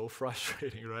is so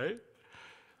frustrating, right?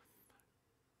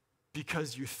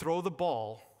 Because you throw the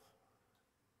ball,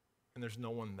 and there's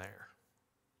no one there.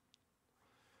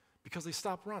 Because they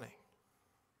stop running.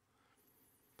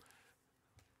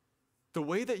 The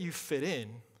way that you fit in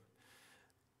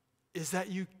is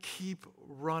that you keep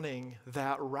running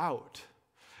that route.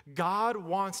 God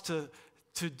wants to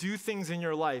do things in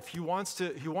your life. He wants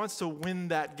to win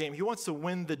that game. He wants to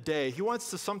win the day. He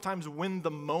wants to sometimes win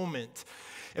the moment.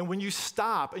 And when you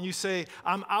stop and you say,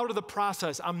 I'm out of the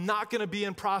process, I'm not going to be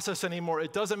in process anymore,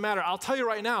 it doesn't matter. I'll tell you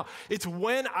right now, it's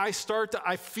when I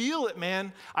feel it,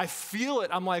 man. I feel it.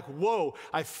 I'm like, whoa,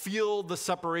 I feel the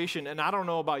separation. And I don't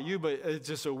know about you, but it's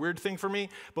just a weird thing for me.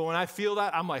 But when I feel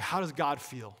that, I'm like, how does God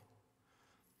feel?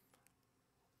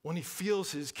 When he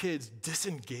feels his kids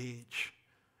disengage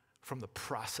from the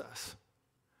process.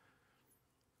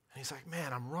 And he's like,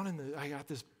 man, I got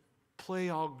this play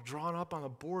all drawn up on the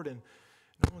board, and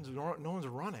no one's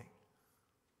running.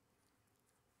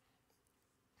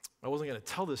 I wasn't going to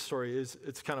tell this story.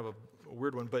 It's kind of a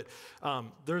weird one, but I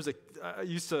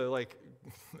used to, like,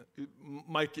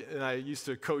 Mike and I used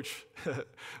to coach.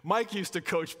 Mike used to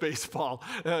coach baseball,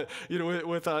 and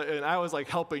I was like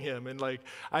helping him, and like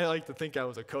I like to think I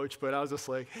was a coach, but I was just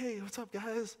like, hey, what's up,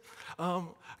 guys?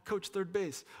 Coach third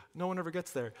base. No one ever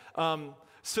gets there.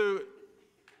 So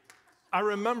I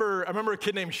remember a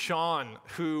kid named Sean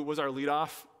who was our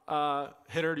leadoff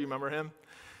hitter. Do you remember him?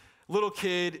 Little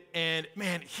kid, and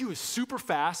man, he was super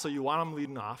fast, so you want him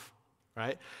leading off,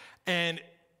 right? And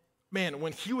man,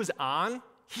 when he was on,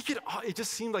 it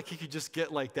just seemed like he could just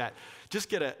get like that, just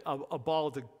get a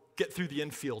ball to get through the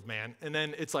infield, man. And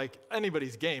then it's like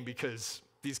anybody's game, because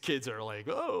these kids are like,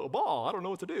 oh, a ball, I don't know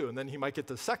what to do. And then he might get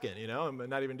to second, and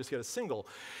not even just get a single.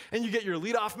 And you get your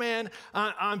leadoff man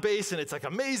on base, and it's like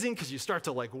amazing, because you start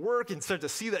to like work and start to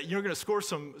see that you're going to score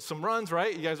some runs,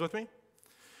 right? You guys with me?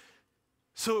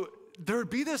 So there would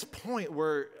be this point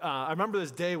where I remember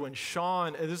this day when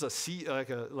Sean, and this is like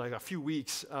a few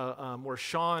weeks, where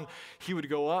Sean, he would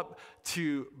go up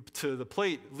to the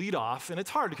plate leadoff, and it's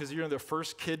hard because you're the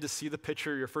first kid to see the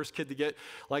pitcher, your first kid to get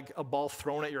like a ball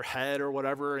thrown at your head or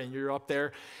whatever, and you're up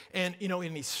there, and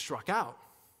and he struck out.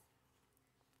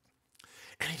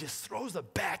 And he just throws the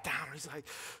bat down. And he's like,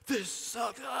 this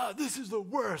sucks. This is the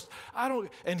worst.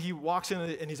 And he walks in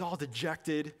and he's all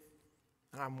dejected,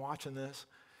 and I'm watching this.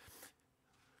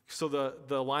 So the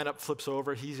lineup flips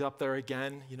over. He's up there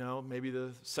again, maybe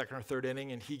the second or third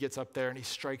inning, and he gets up there and he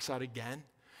strikes out again.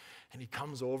 And he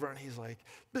comes over and he's like,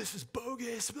 this is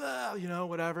bogus, blah,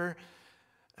 whatever.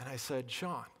 And I said,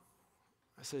 Sean,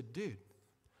 dude,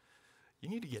 you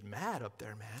need to get mad up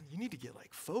there, man. You need to get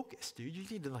like focused, dude. You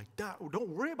need to like, don't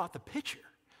worry about the pitcher.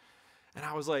 And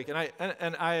I was like,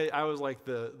 I was like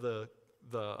the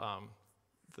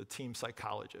team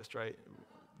psychologist, right?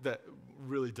 That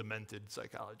really demented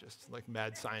psychologist, like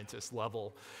mad scientist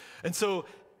level. And so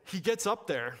he gets up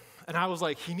there, and I was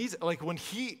like, he needs, like when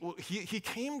he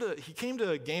came to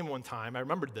a game one time. I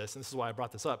remembered this, and this is why I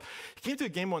brought this up. He came to a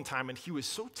game one time, and he was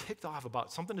so ticked off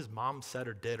about something his mom said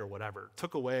or did or whatever.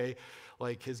 Took away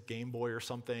like his Game Boy or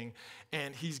something,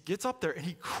 and he gets up there and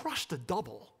he crushed a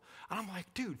double. And I'm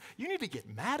like, dude, you need to get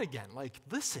mad again. Like,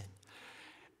 listen.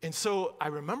 And so I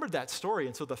remembered that story.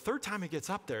 And so the third time he gets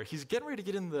up there, he's getting ready to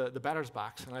get in the batter's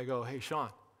box. And I go, hey, Sean.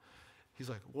 He's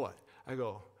like, what? I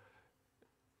go,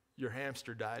 your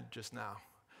hamster died just now.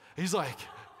 He's like,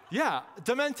 yeah,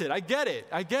 demented. I get it.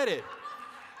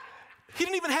 He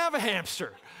didn't even have a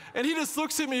hamster. And he just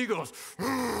looks at me, he goes,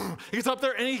 he gets up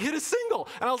there and he hit a single.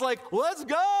 And I was like, let's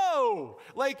go.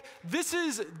 Like, this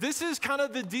is kind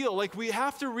of the deal. Like, we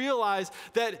have to realize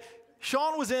that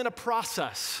Sean was in a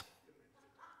process.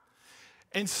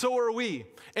 And so are we.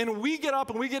 And we get up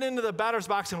and we get into the batter's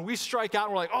box and we strike out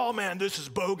and we're like, oh man, this is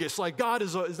bogus. Like, God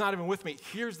is not even with me.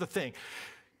 Here's the thing.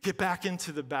 Get back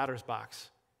into the batter's box.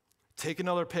 Take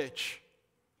another pitch.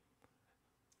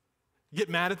 Get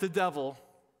mad at the devil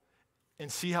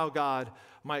and see how God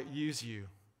might use you.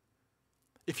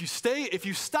 If you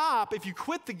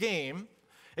quit the game,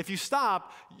 if you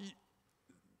stop,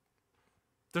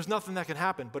 there's nothing that can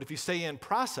happen. But if you stay in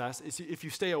process, if you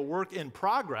stay a work in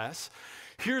progress,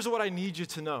 here's what I need you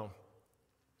to know.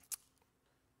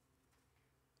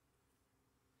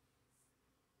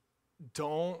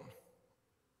 Don't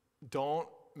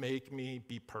make me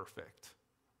be perfect.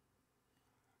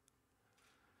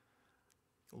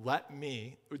 Let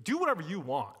me do whatever you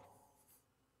want,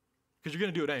 because you're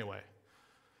going to do it anyway.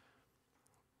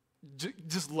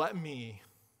 Just let me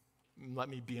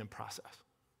be in process,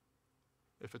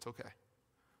 if it's okay.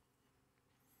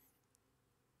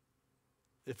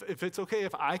 If it's okay,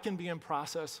 if I can be in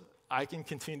process, I can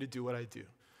continue to do what I do.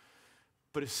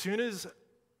 But as soon as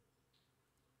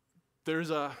there's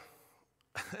an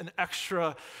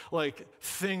extra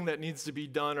thing that needs to be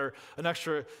done, or an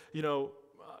extra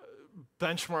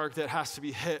benchmark that has to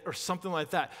be hit, or something like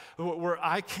that, where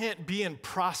I can't be in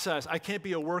process, I can't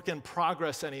be a work in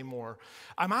progress anymore,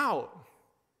 I'm out.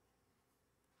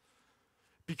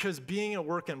 Because being a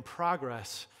work in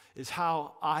progress is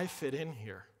how I fit in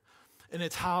here. And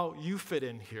it's how you fit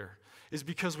in here, is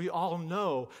because we all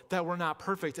know that we're not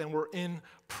perfect and we're in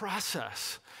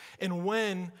process. And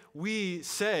when we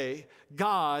say,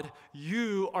 God,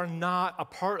 you are not a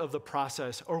part of the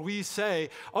process, or we say,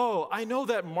 oh, I know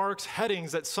that Mark's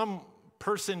headings that some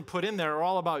person put in there are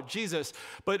all about Jesus,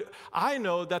 but I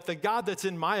know that the God that's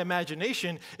in my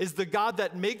imagination is the God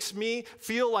that makes me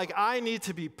feel like I need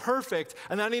to be perfect,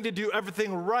 and I need to do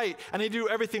everything right, and I need to do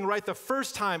everything right the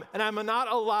first time, and I'm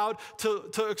not allowed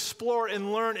to explore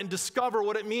and learn and discover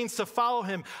what it means to follow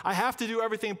him. I have to do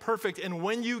everything perfect, and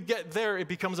when you get there, it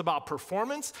becomes about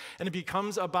performance, and it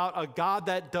becomes about a God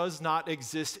that does not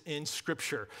exist in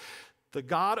Scripture. The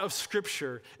God of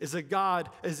Scripture is a God,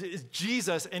 is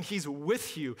Jesus, and he's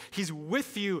with you. He's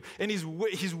with you, and he's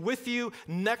with you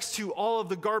next to all of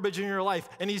the garbage in your life.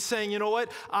 And he's saying, you know what?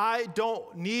 I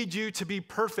don't need you to be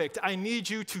perfect. I need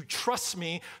you to trust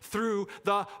me through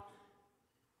the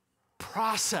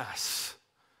process.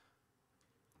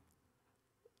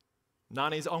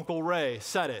 Nani's Uncle Ray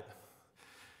said it.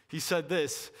 He said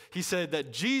this. He said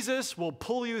that Jesus will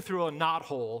pull you through a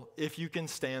knothole if you can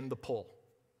stand the pull.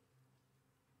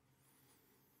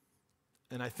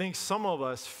 And I think some of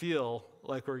us feel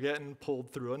like we're getting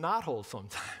pulled through a knothole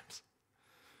sometimes.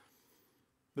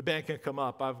 The band can come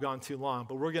up. I've gone too long,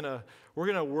 but we're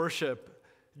gonna worship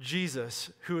Jesus,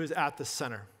 who is at the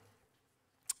center.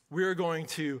 We're going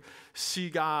to see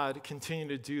God continue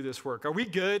to do this work. Are we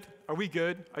good? Are we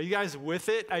good? Are you guys with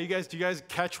it? Do you guys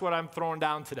catch what I'm throwing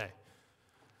down today?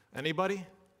 Anybody?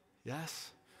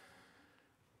 Yes?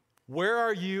 Where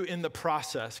are you in the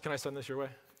process? Can I send this your way?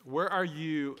 Where are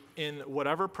you in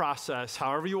whatever process,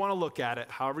 however you want to look at it,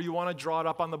 however you want to draw it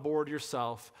up on the board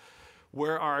yourself?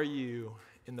 Where are you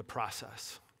in the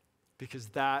process? Because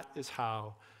that is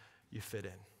how you fit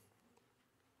in.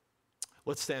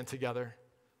 Let's stand together.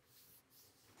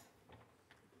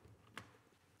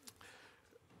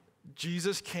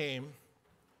 Jesus came.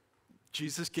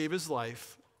 Jesus gave his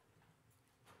life.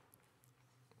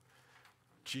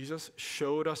 Jesus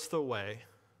showed us the way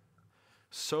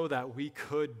so that we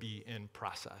could be in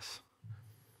process.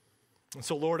 And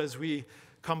so, Lord, as we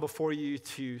come before you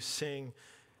to sing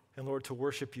and, Lord, to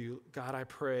worship you, God, I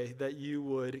pray that you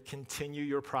would continue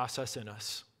your process in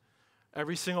us.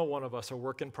 Every single one of us are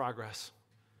work in progress.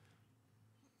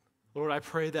 Lord, I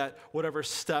pray that whatever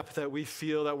step that we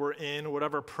feel that we're in,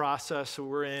 whatever process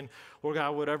we're in, Lord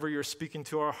God, whatever you're speaking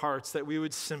to our hearts, that we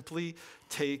would simply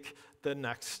take the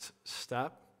next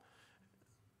step.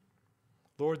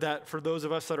 Lord, that for those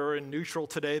of us that are in neutral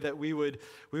today, that we would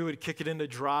kick it into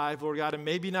drive, Lord God, and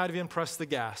maybe not even press the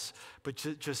gas, but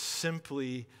just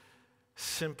simply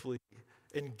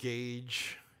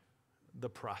engage the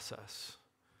process.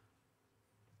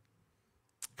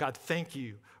 God, thank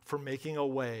you for making a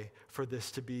way for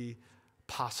this to be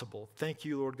possible. Thank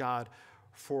you, Lord God,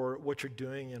 for what you're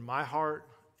doing in my heart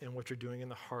and what you're doing in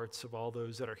the hearts of all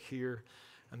those that are here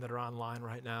and that are online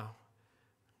right now.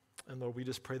 And Lord, we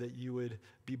just pray that you would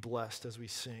be blessed as we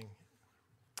sing.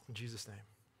 In Jesus' name.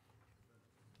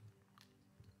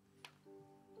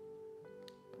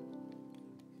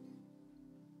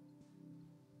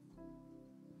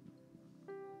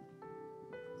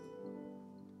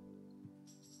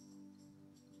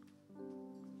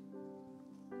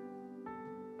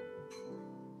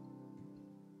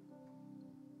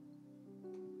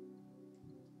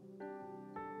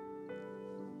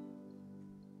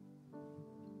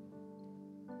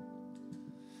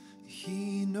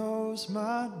 He knows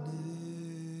my name.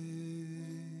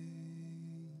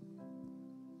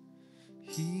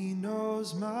 He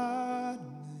knows my name.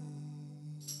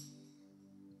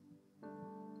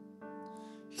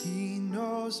 He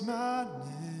knows my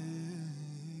name.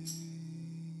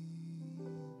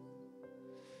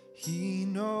 He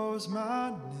knows my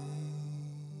name.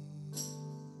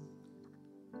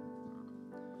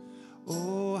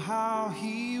 Oh, how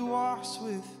he walks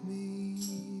with me.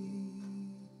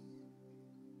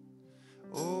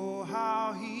 Oh,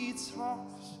 how he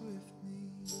talks with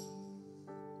me.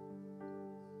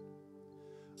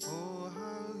 Oh,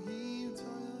 how he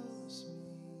tells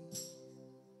me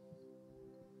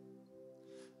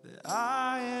that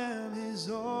I am his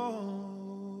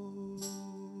own.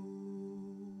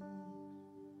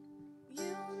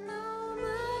 You know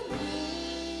my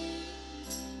name.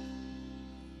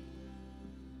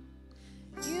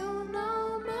 You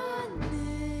know my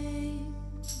name.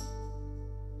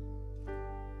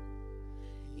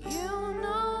 You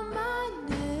know my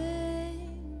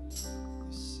name.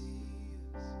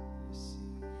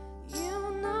 You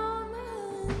know my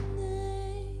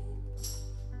name.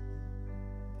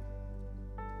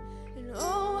 And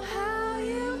oh, how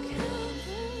you cover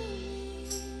me.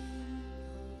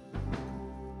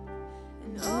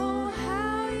 And oh,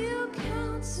 how you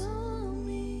counsel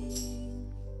me.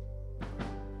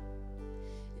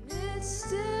 And it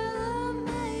still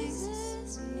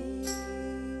amazes me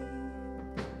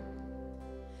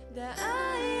that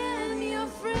I am your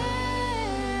friend.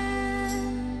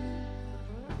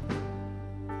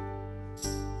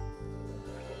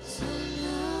 So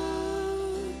now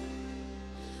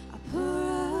I pour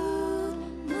out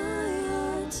my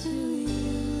heart to you.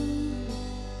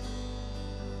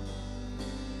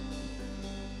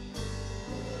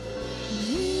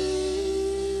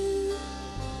 You,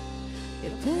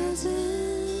 your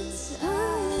presence, I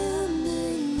am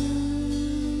in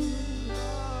you.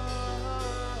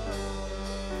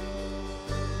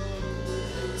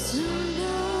 So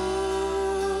now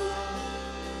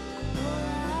I pour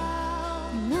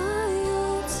out my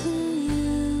heart to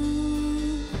you.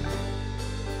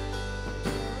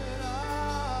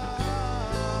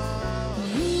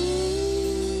 You,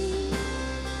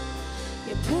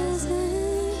 your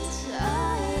presence, I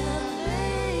am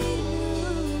made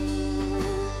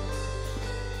new.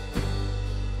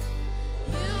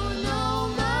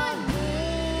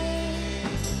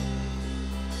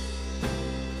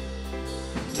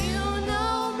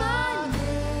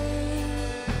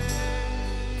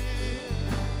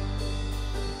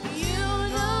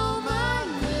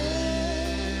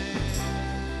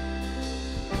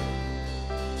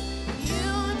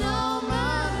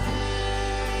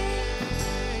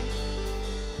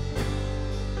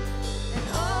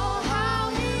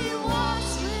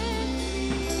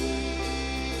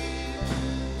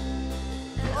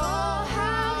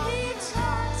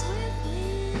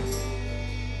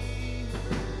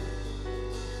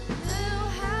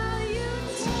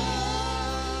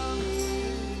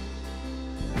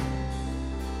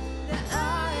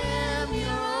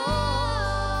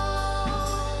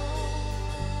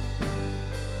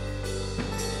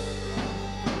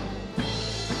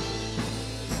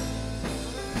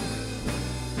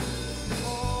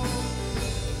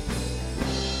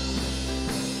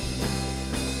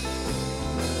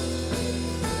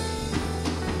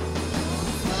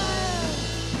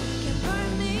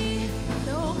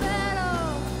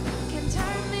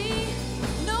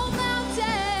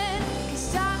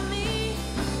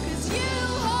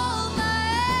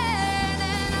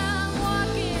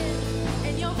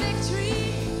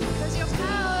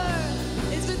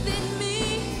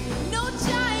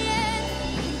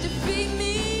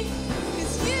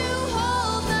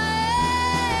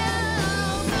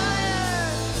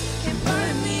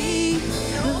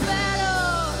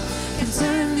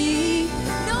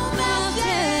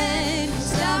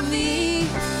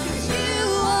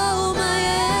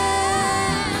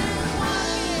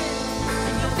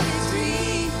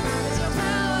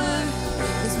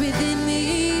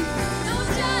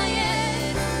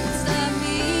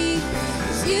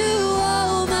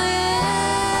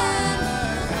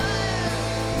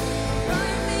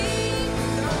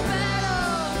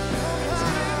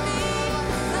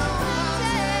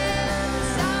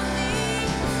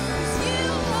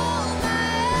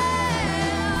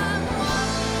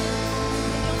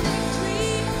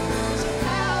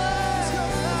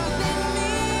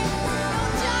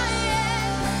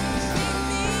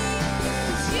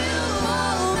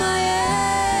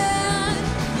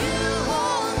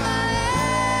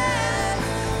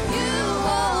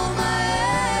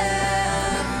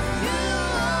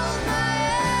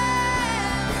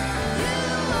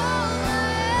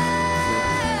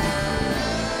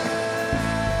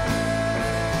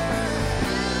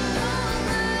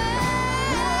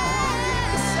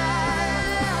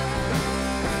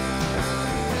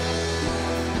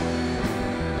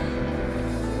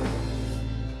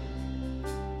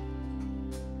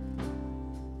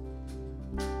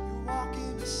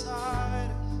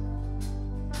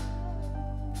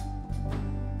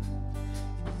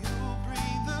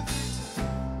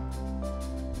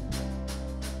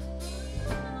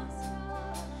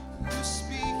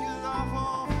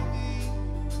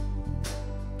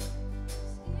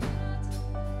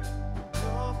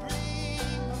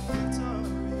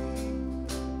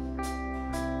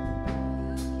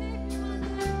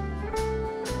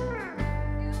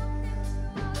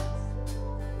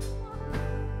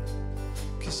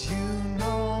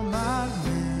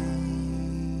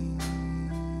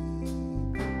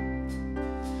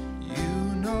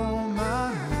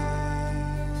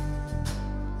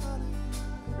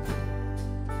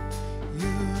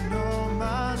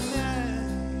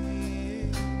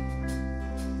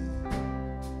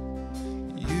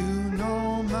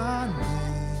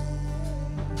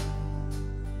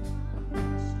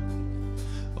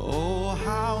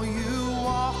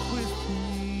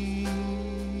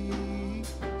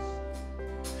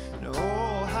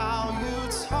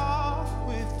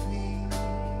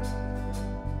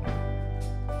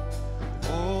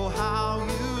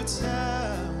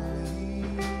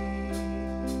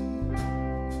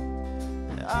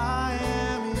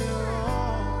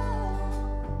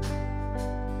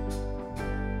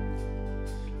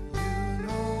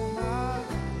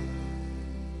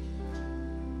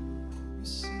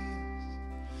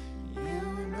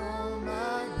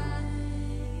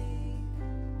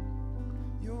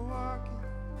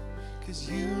 'cause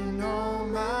you know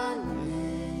my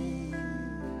name.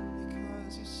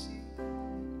 Because you see,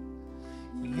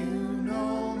 you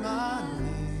know my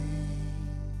name.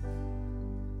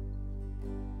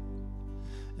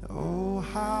 Oh,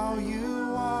 how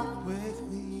you walk with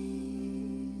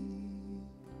me.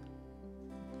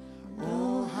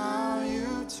 Oh, how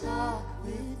you talk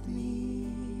with me.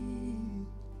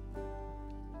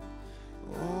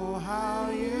 Oh,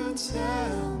 how you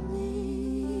tell me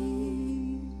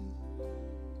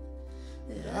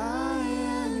that I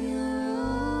am your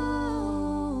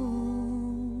own.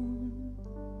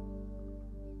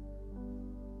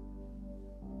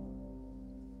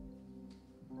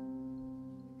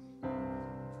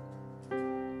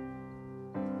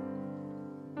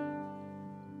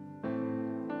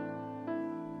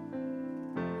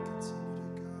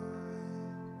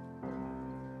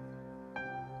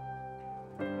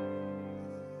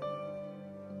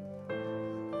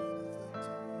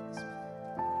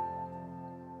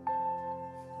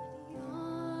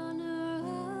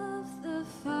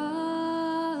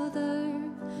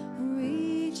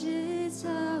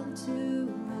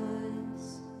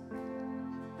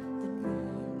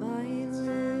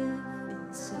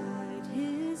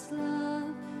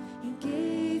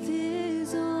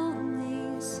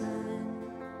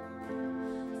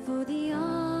 For the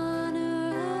honor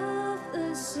of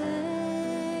the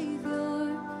Savior,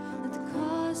 let the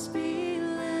cross be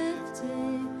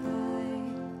lifted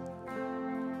high.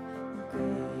 The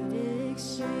great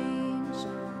exchange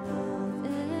of love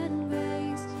and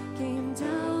grace came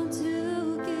down to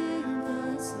give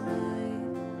us life.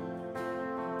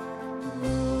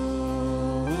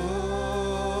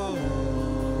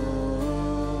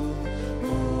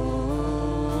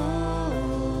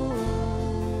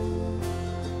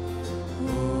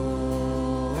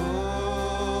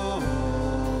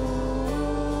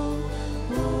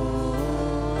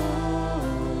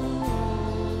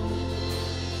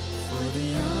 For the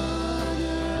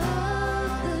honor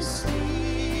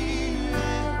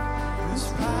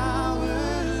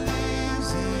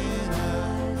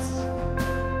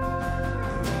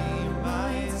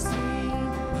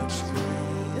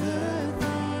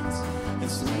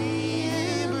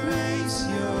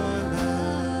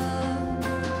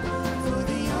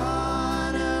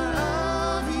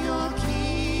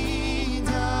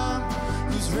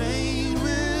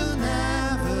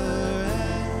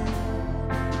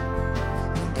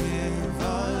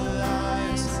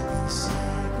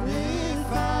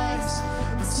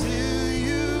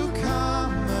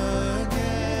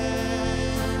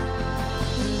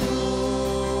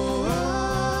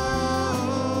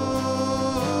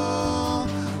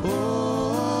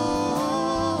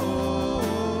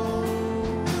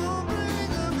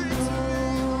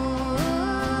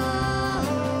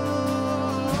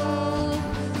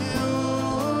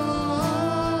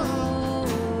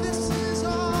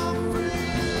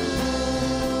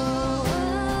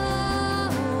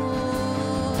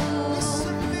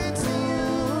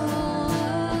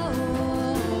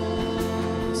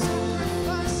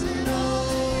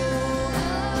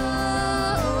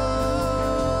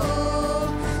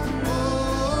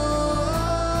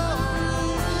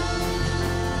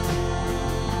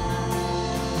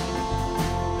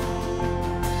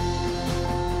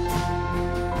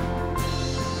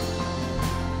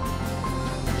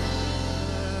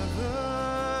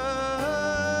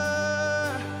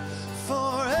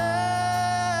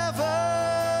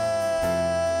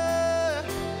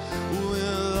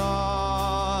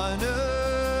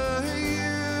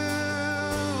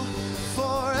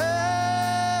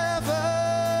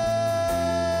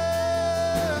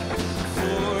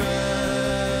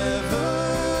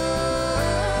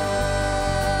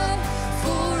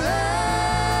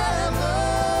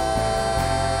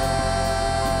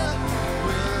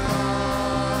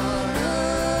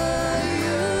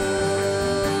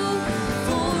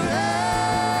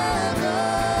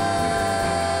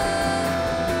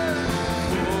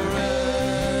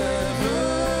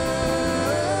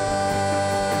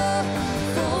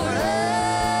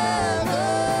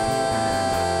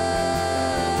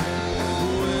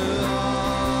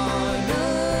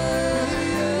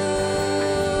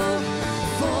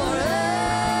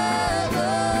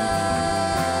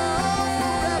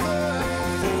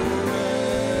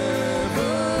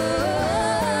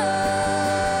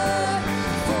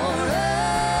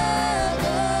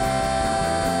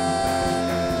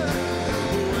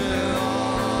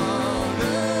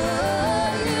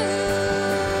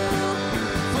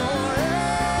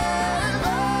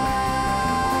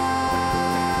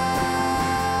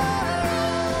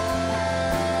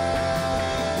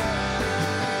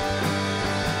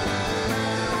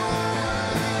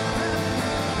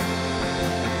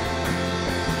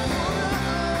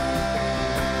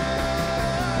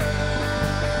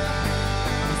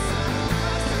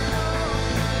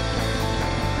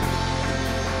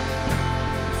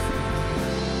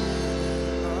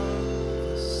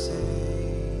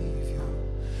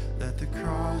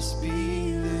must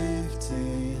be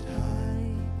lifted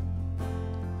high.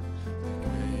 The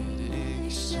great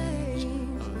exchange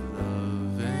of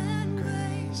love and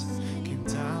grace came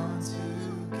down to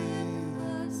give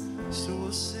us. So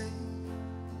we'll sing,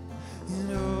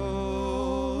 and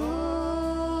oh,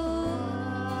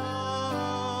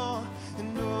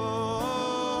 and oh,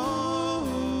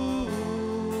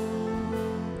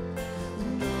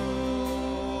 and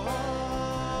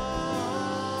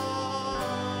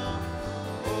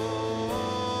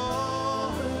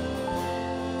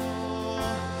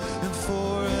and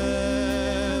forever,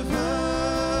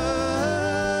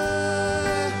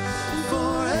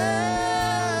 forever,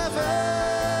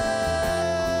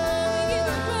 we give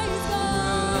you praise, God.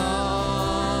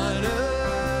 We'll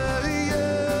honor you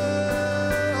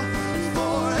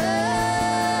forever,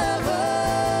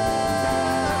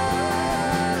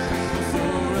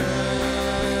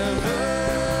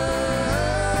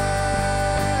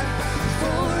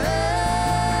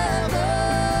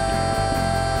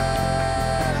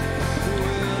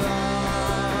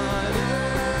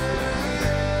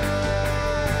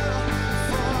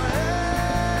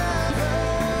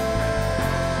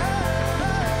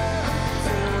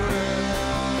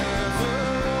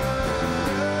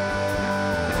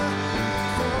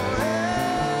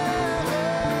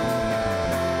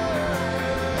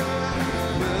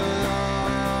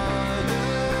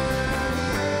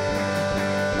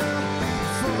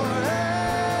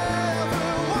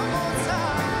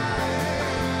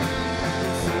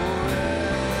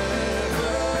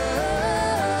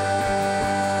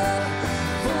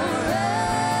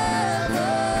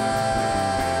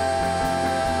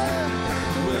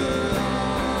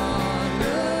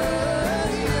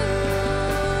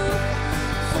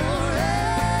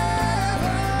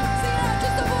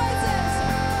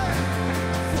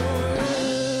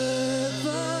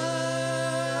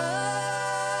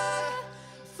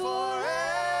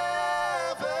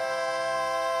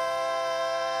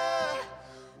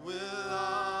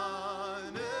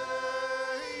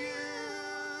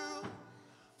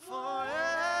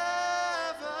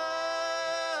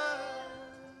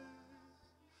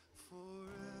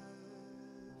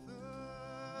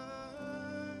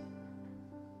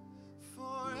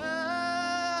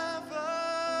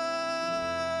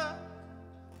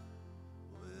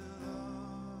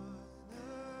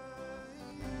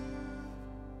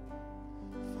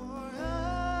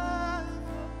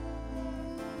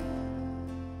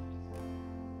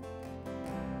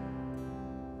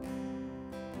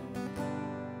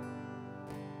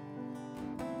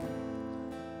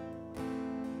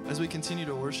 As we continue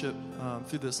to worship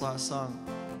through this last song,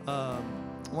 I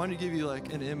wanted to give you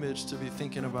like an image to be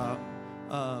thinking about.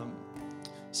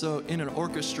 So in an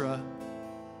orchestra,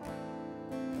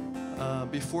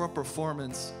 before a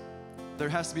performance, there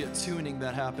has to be a tuning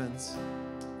that happens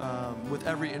with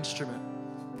every instrument.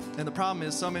 And the problem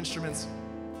is some instruments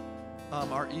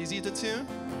are easy to tune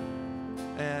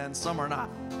and some are not.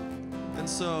 And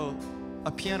so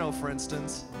a piano, for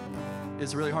instance,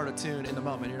 is really hard to tune in the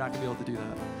moment. You're not gonna be able to do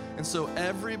that. And so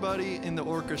everybody in the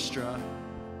orchestra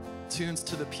tunes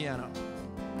to the piano.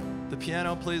 The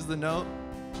piano plays the note,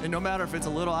 and no matter if it's a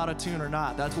little out of tune or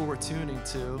not, that's what we're tuning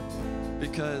to,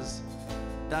 because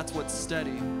that's what's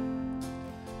steady.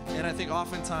 And I think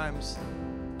oftentimes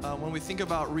when we think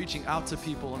about reaching out to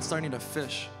people and starting to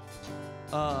fish,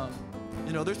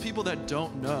 you know, there's people that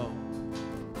don't know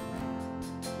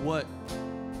what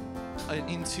an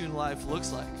in-tune life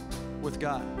looks like with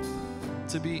God,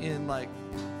 to be in like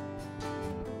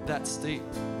that state.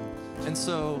 And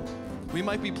so we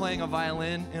might be playing a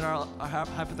violin in our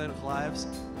hypothetical lives,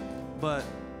 but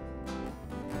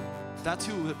that's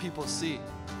who the people see.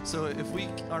 So if we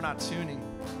are not tuning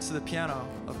to the piano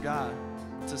of God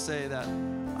to say that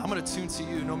I'm gonna tune to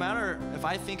you, no matter if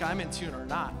I think I'm in tune or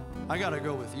not, I gotta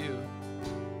go with you.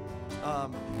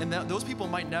 And those people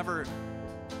might never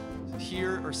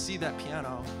hear or see that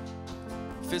piano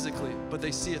physically, but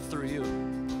they see it through you.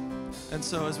 And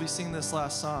so as we sing this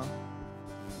last song,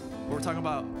 we're talking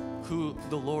about who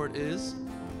the Lord is.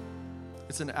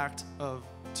 It's an act of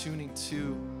tuning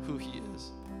to who He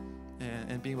is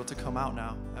and being able to come out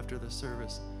now after the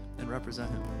service and represent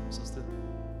Him. So let's do it.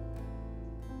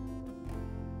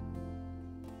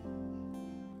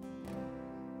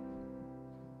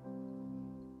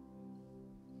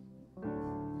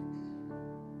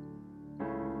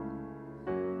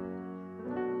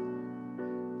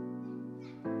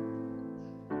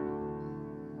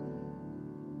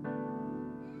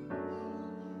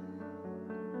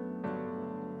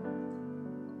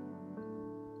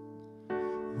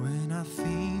 When I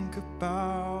think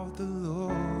about the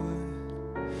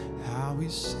Lord, how He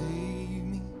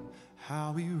saved me,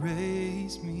 how he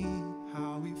raised me,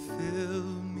 how he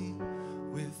filled me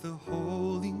with the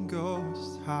Holy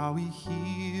Ghost, how he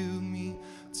healed me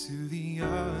to the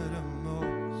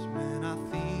uttermost. When I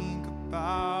think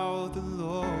about the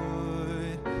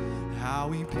Lord,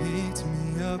 how he picked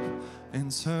me up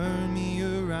and turned me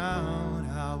around,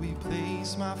 how he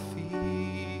placed my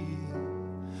feet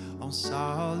on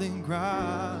solid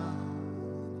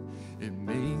ground, it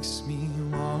makes me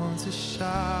want to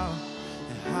shout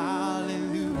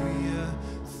hallelujah.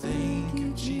 Thank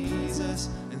you, Jesus,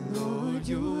 and Lord,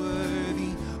 you're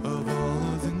worthy of all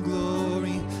of the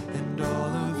glory and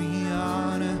all of the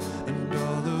honor and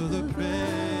all of the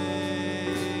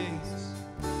praise.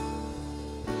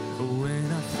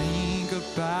 When I think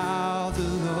about the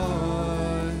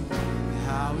Lord,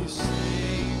 how he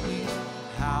saved me,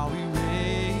 how he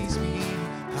raised me,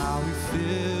 how he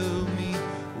filled me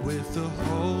with the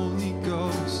Holy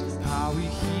Ghost, how he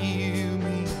healed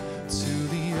me to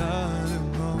the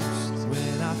uttermost.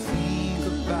 When I think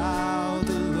about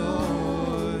the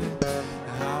Lord,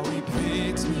 how he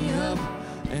picked me up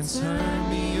and turned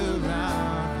me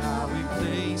around, how he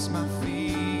placed my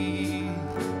feet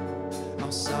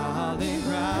on solid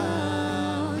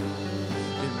ground,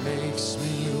 it makes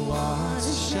me want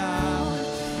to shout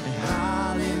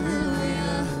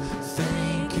hallelujah.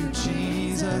 Thank you,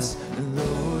 Jesus, and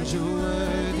Lord, you're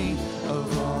worthy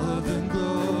of all of the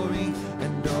glory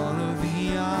and all of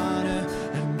the honor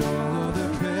and all of the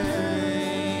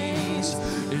praise.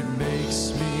 It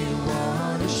makes me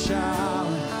want to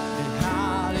shout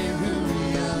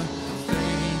hallelujah.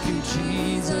 Thank you,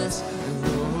 Jesus, and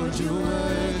Lord, you're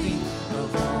worthy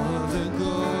of all of the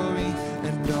glory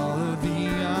and all of the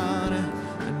honor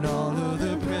and all of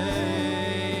the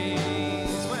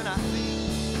praise. When I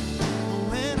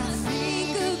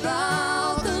think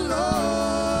about the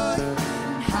Lord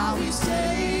and how he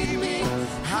saved me,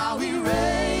 how he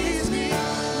raised me,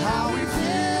 how he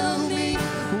filled me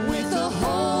with the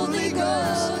Holy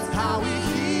Ghost, how he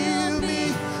healed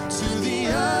me to the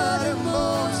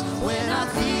uttermost. When I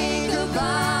think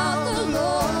about the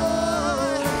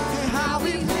Lord and how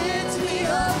he picked me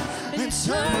up and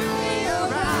turned me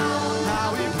around,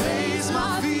 how he placed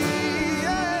my feet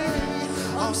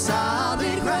on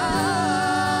solid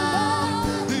ground,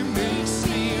 it makes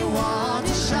me want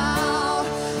to shout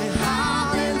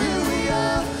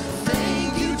hallelujah.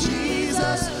 Thank you,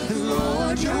 Jesus,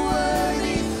 Lord, you're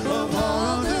worthy of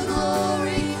all the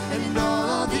glory and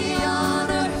all the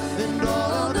honor and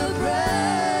all the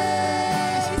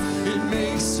praise. It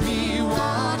makes me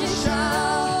want to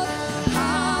shout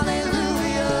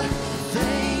hallelujah.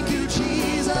 Thank you,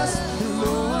 Jesus,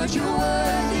 Lord, you're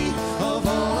worthy of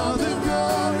all the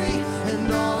glory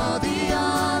and all the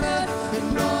honor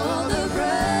and all the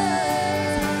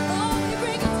praise. Oh, we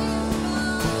bring it to you.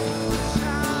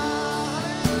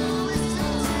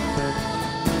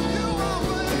 You are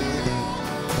worthy.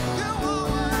 You are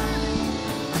worthy.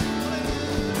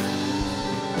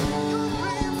 You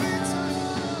bring victory.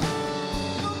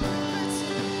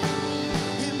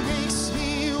 It makes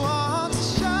me want to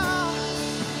shout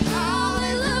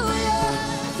hallelujah.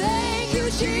 Thank you,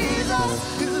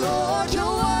 Jesus, Lord, you're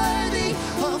worthy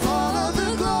of all of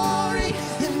the glory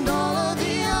and all of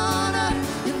the honor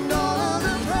and all of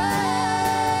the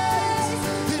praise.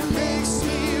 It makes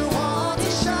me want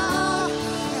to shout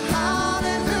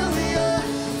hallelujah.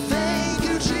 Thank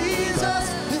you, Jesus,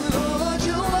 Lord,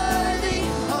 you're worthy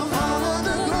of all of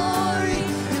the glory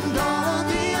and all of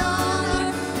the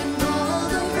honor and all of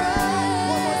the praise.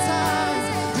 One more time.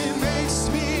 It makes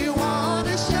me want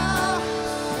to shout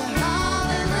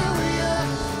hallelujah.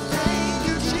 Thank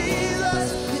you, Jesus,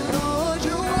 Lord,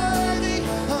 you're worthy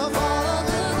of all of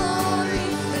the glory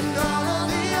and all of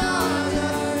the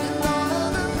honor and all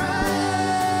of the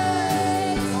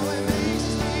praise. Oh, it makes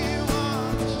me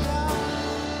want to shout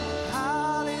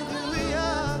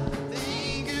hallelujah.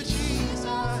 Thank you,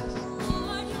 Jesus,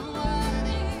 Lord, you're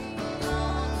worthy of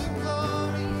all the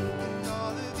glory and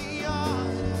all of the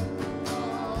honor and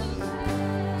all the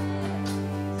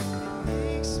praise.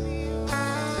 Makes me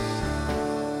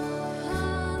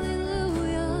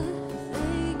hallelujah.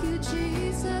 Thank you,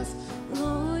 Jesus,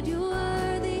 Lord, you're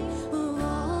worthy of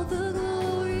all the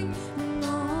glory and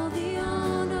all the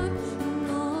honor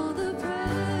and all the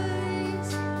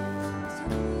praise. So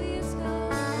yes,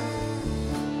 God.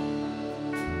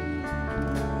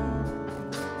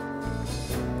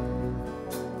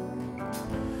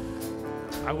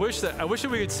 I wish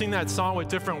that we could sing that song with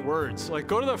different words. Like,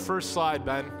 go to the first slide,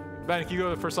 Ben. Ben, can you go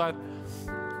to the first slide?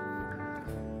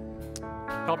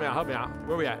 Help me out.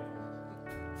 Where are we at?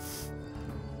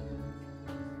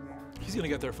 He's gonna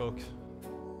get there, folks.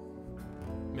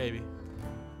 Maybe.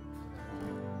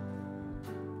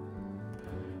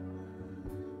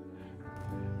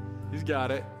 He's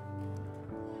got it.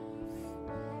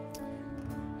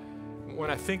 When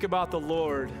I think about the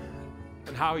Lord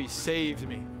and how he saved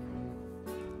me,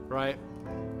 right?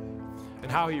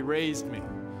 And how he raised me.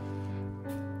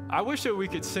 I wish that we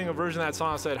could sing a version of that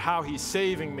song that said, how he's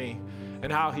saving me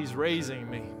and how he's raising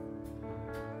me.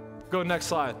 Go next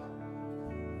slide.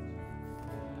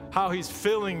 How he's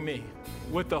filling me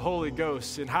with the Holy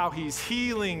Ghost and how he's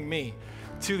healing me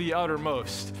to the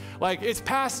uttermost. Like, it's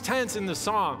past tense in the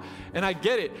song, and I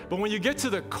get it. But when you get to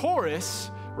the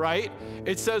chorus, right,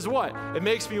 it says what? It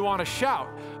makes me want to shout.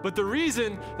 But the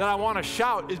reason that I want to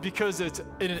shout is because it's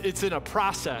in a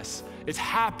process. It's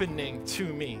happening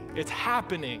to me. It's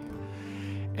happening.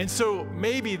 And so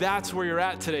maybe that's where you're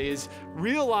at today, is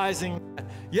realizing,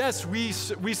 yes, we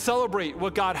celebrate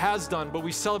what God has done, but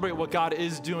we celebrate what God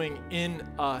is doing in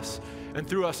us and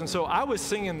through us. And so I was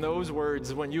singing those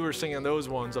words when you were singing those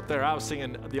ones up there. I was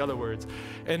singing the other words.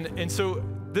 And so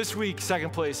this week,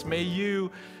 second place, may you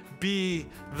be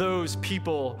those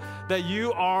people that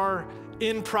you are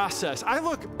in process.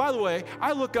 By the way,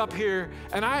 I look up here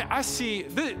and I see,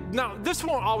 now this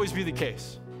won't always be the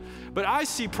case, but I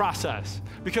see process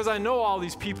because I know all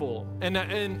these people.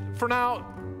 And for now,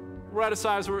 we're at a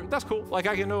size where that's cool. Like,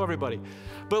 I can know everybody.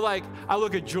 But like, I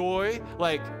look at Joy,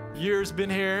 like, years been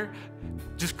here,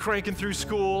 just cranking through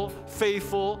school,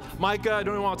 faithful. Micah, I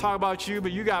don't even want to talk about you,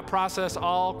 but you got process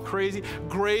all crazy.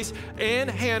 Grace and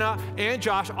Hannah and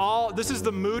Josh, this is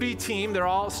the Moody team. They're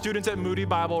all students at Moody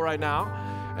Bible right now.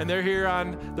 And they're here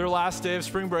on their last day of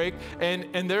spring break.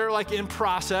 And they're like in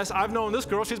process. I've known this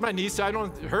girl, she's my niece. I've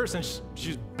known her since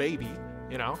she's a baby,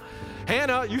 you know.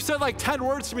 Hannah, you said like 10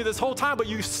 words to me this whole time, but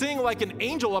you sing like an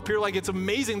angel up here. Like, it's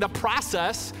amazing, the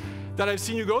process that I've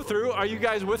seen you go through. Are you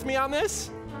guys with me on this?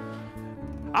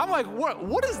 I'm like,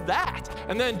 what is that?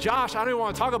 And then Josh, I don't even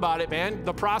want to talk about it, man.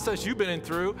 The process you've been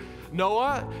through.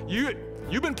 Noah,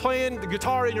 you've been playing the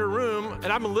guitar in your room,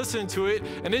 and I've been listening to it,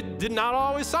 and it did not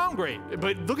always sound great.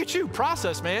 But look at you,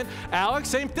 process, man. Alex,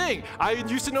 same thing. I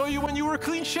used to know you when you were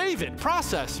clean shaven.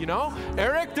 Process, you know?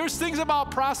 Eric, there's things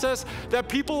about process that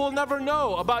people will never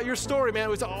know about your story, man.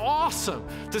 It was awesome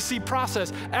to see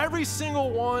process. Every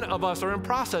single one of us are in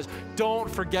process. Don't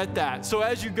forget that. So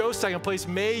as you go second place,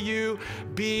 may you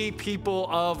be people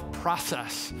of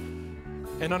process.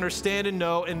 And understand and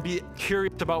know and be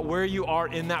curious about where you are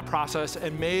in that process.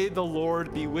 And may the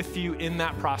Lord be with you in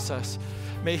that process.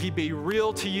 May he be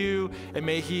real to you, and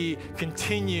may he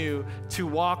continue to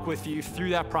walk with you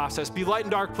through that process. Be light in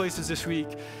dark places this week,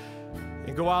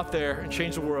 and go out there and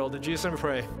change the world. In Jesus' name we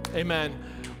pray, amen.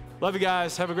 Love you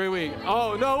guys, have a great week.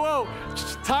 Oh, no, whoa,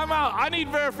 time out. I need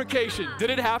verification. Did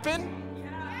it happen?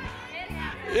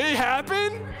 It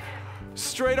happened?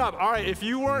 Straight up. All right, if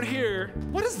you weren't here,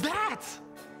 what is that?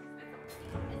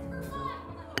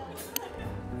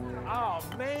 Oh,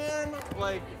 man,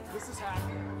 like, this is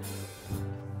happening.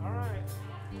 All right.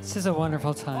 This is a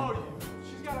wonderful time. Oh,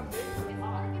 she's got a big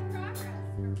work in progress.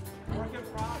 Work in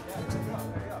progress. Yeah,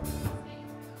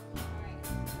 there you go.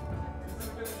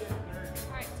 There you go.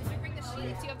 All right, did you bring the sheets? Do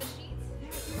you have the sheets?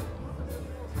 You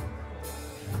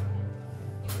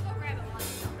can go grab it while it's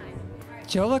still nice. All right.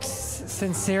 Joe looks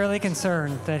sincerely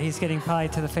concerned that he's getting pie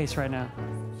to the face right now.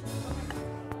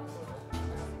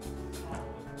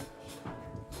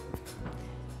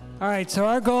 All right, so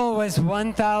our goal was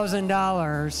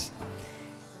 $1,000.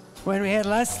 When we had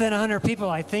less than 100 people,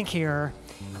 I think, here,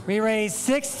 we raised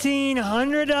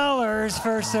 $1,600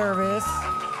 for service.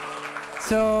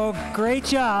 So great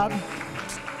job.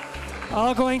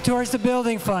 All going towards the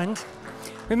building fund.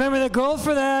 Remember, the goal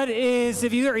for that is,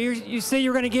 if you say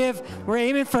you're going to give, we're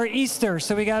aiming for Easter.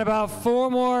 So we got about 4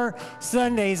 more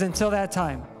Sundays until that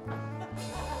time.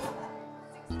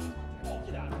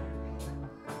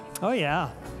 Oh,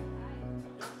 yeah.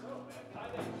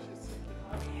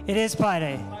 It is Pi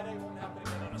Day. Pi Day won't happen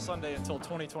again on a Sunday until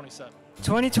 2027.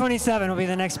 2027 will be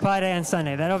the next Pi Day on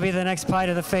Sunday. That'll be the next pie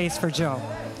to the face for Joe.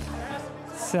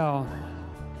 So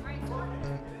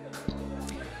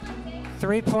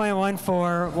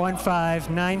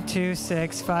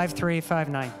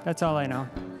 3.14159265359. That's all I know.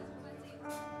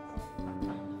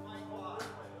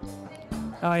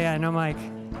 Oh yeah, no mic.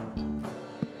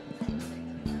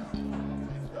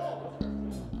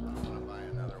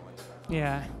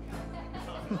 Yeah.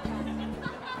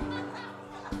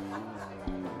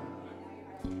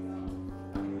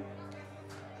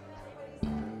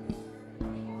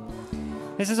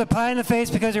 This is a pie in the face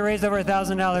because you raised over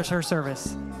 $1,000 for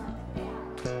service.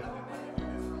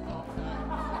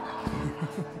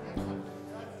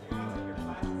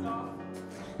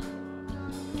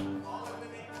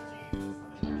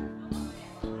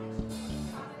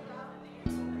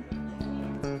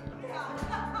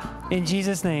 In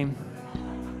Jesus' name.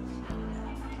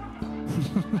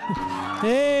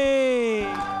 Hey!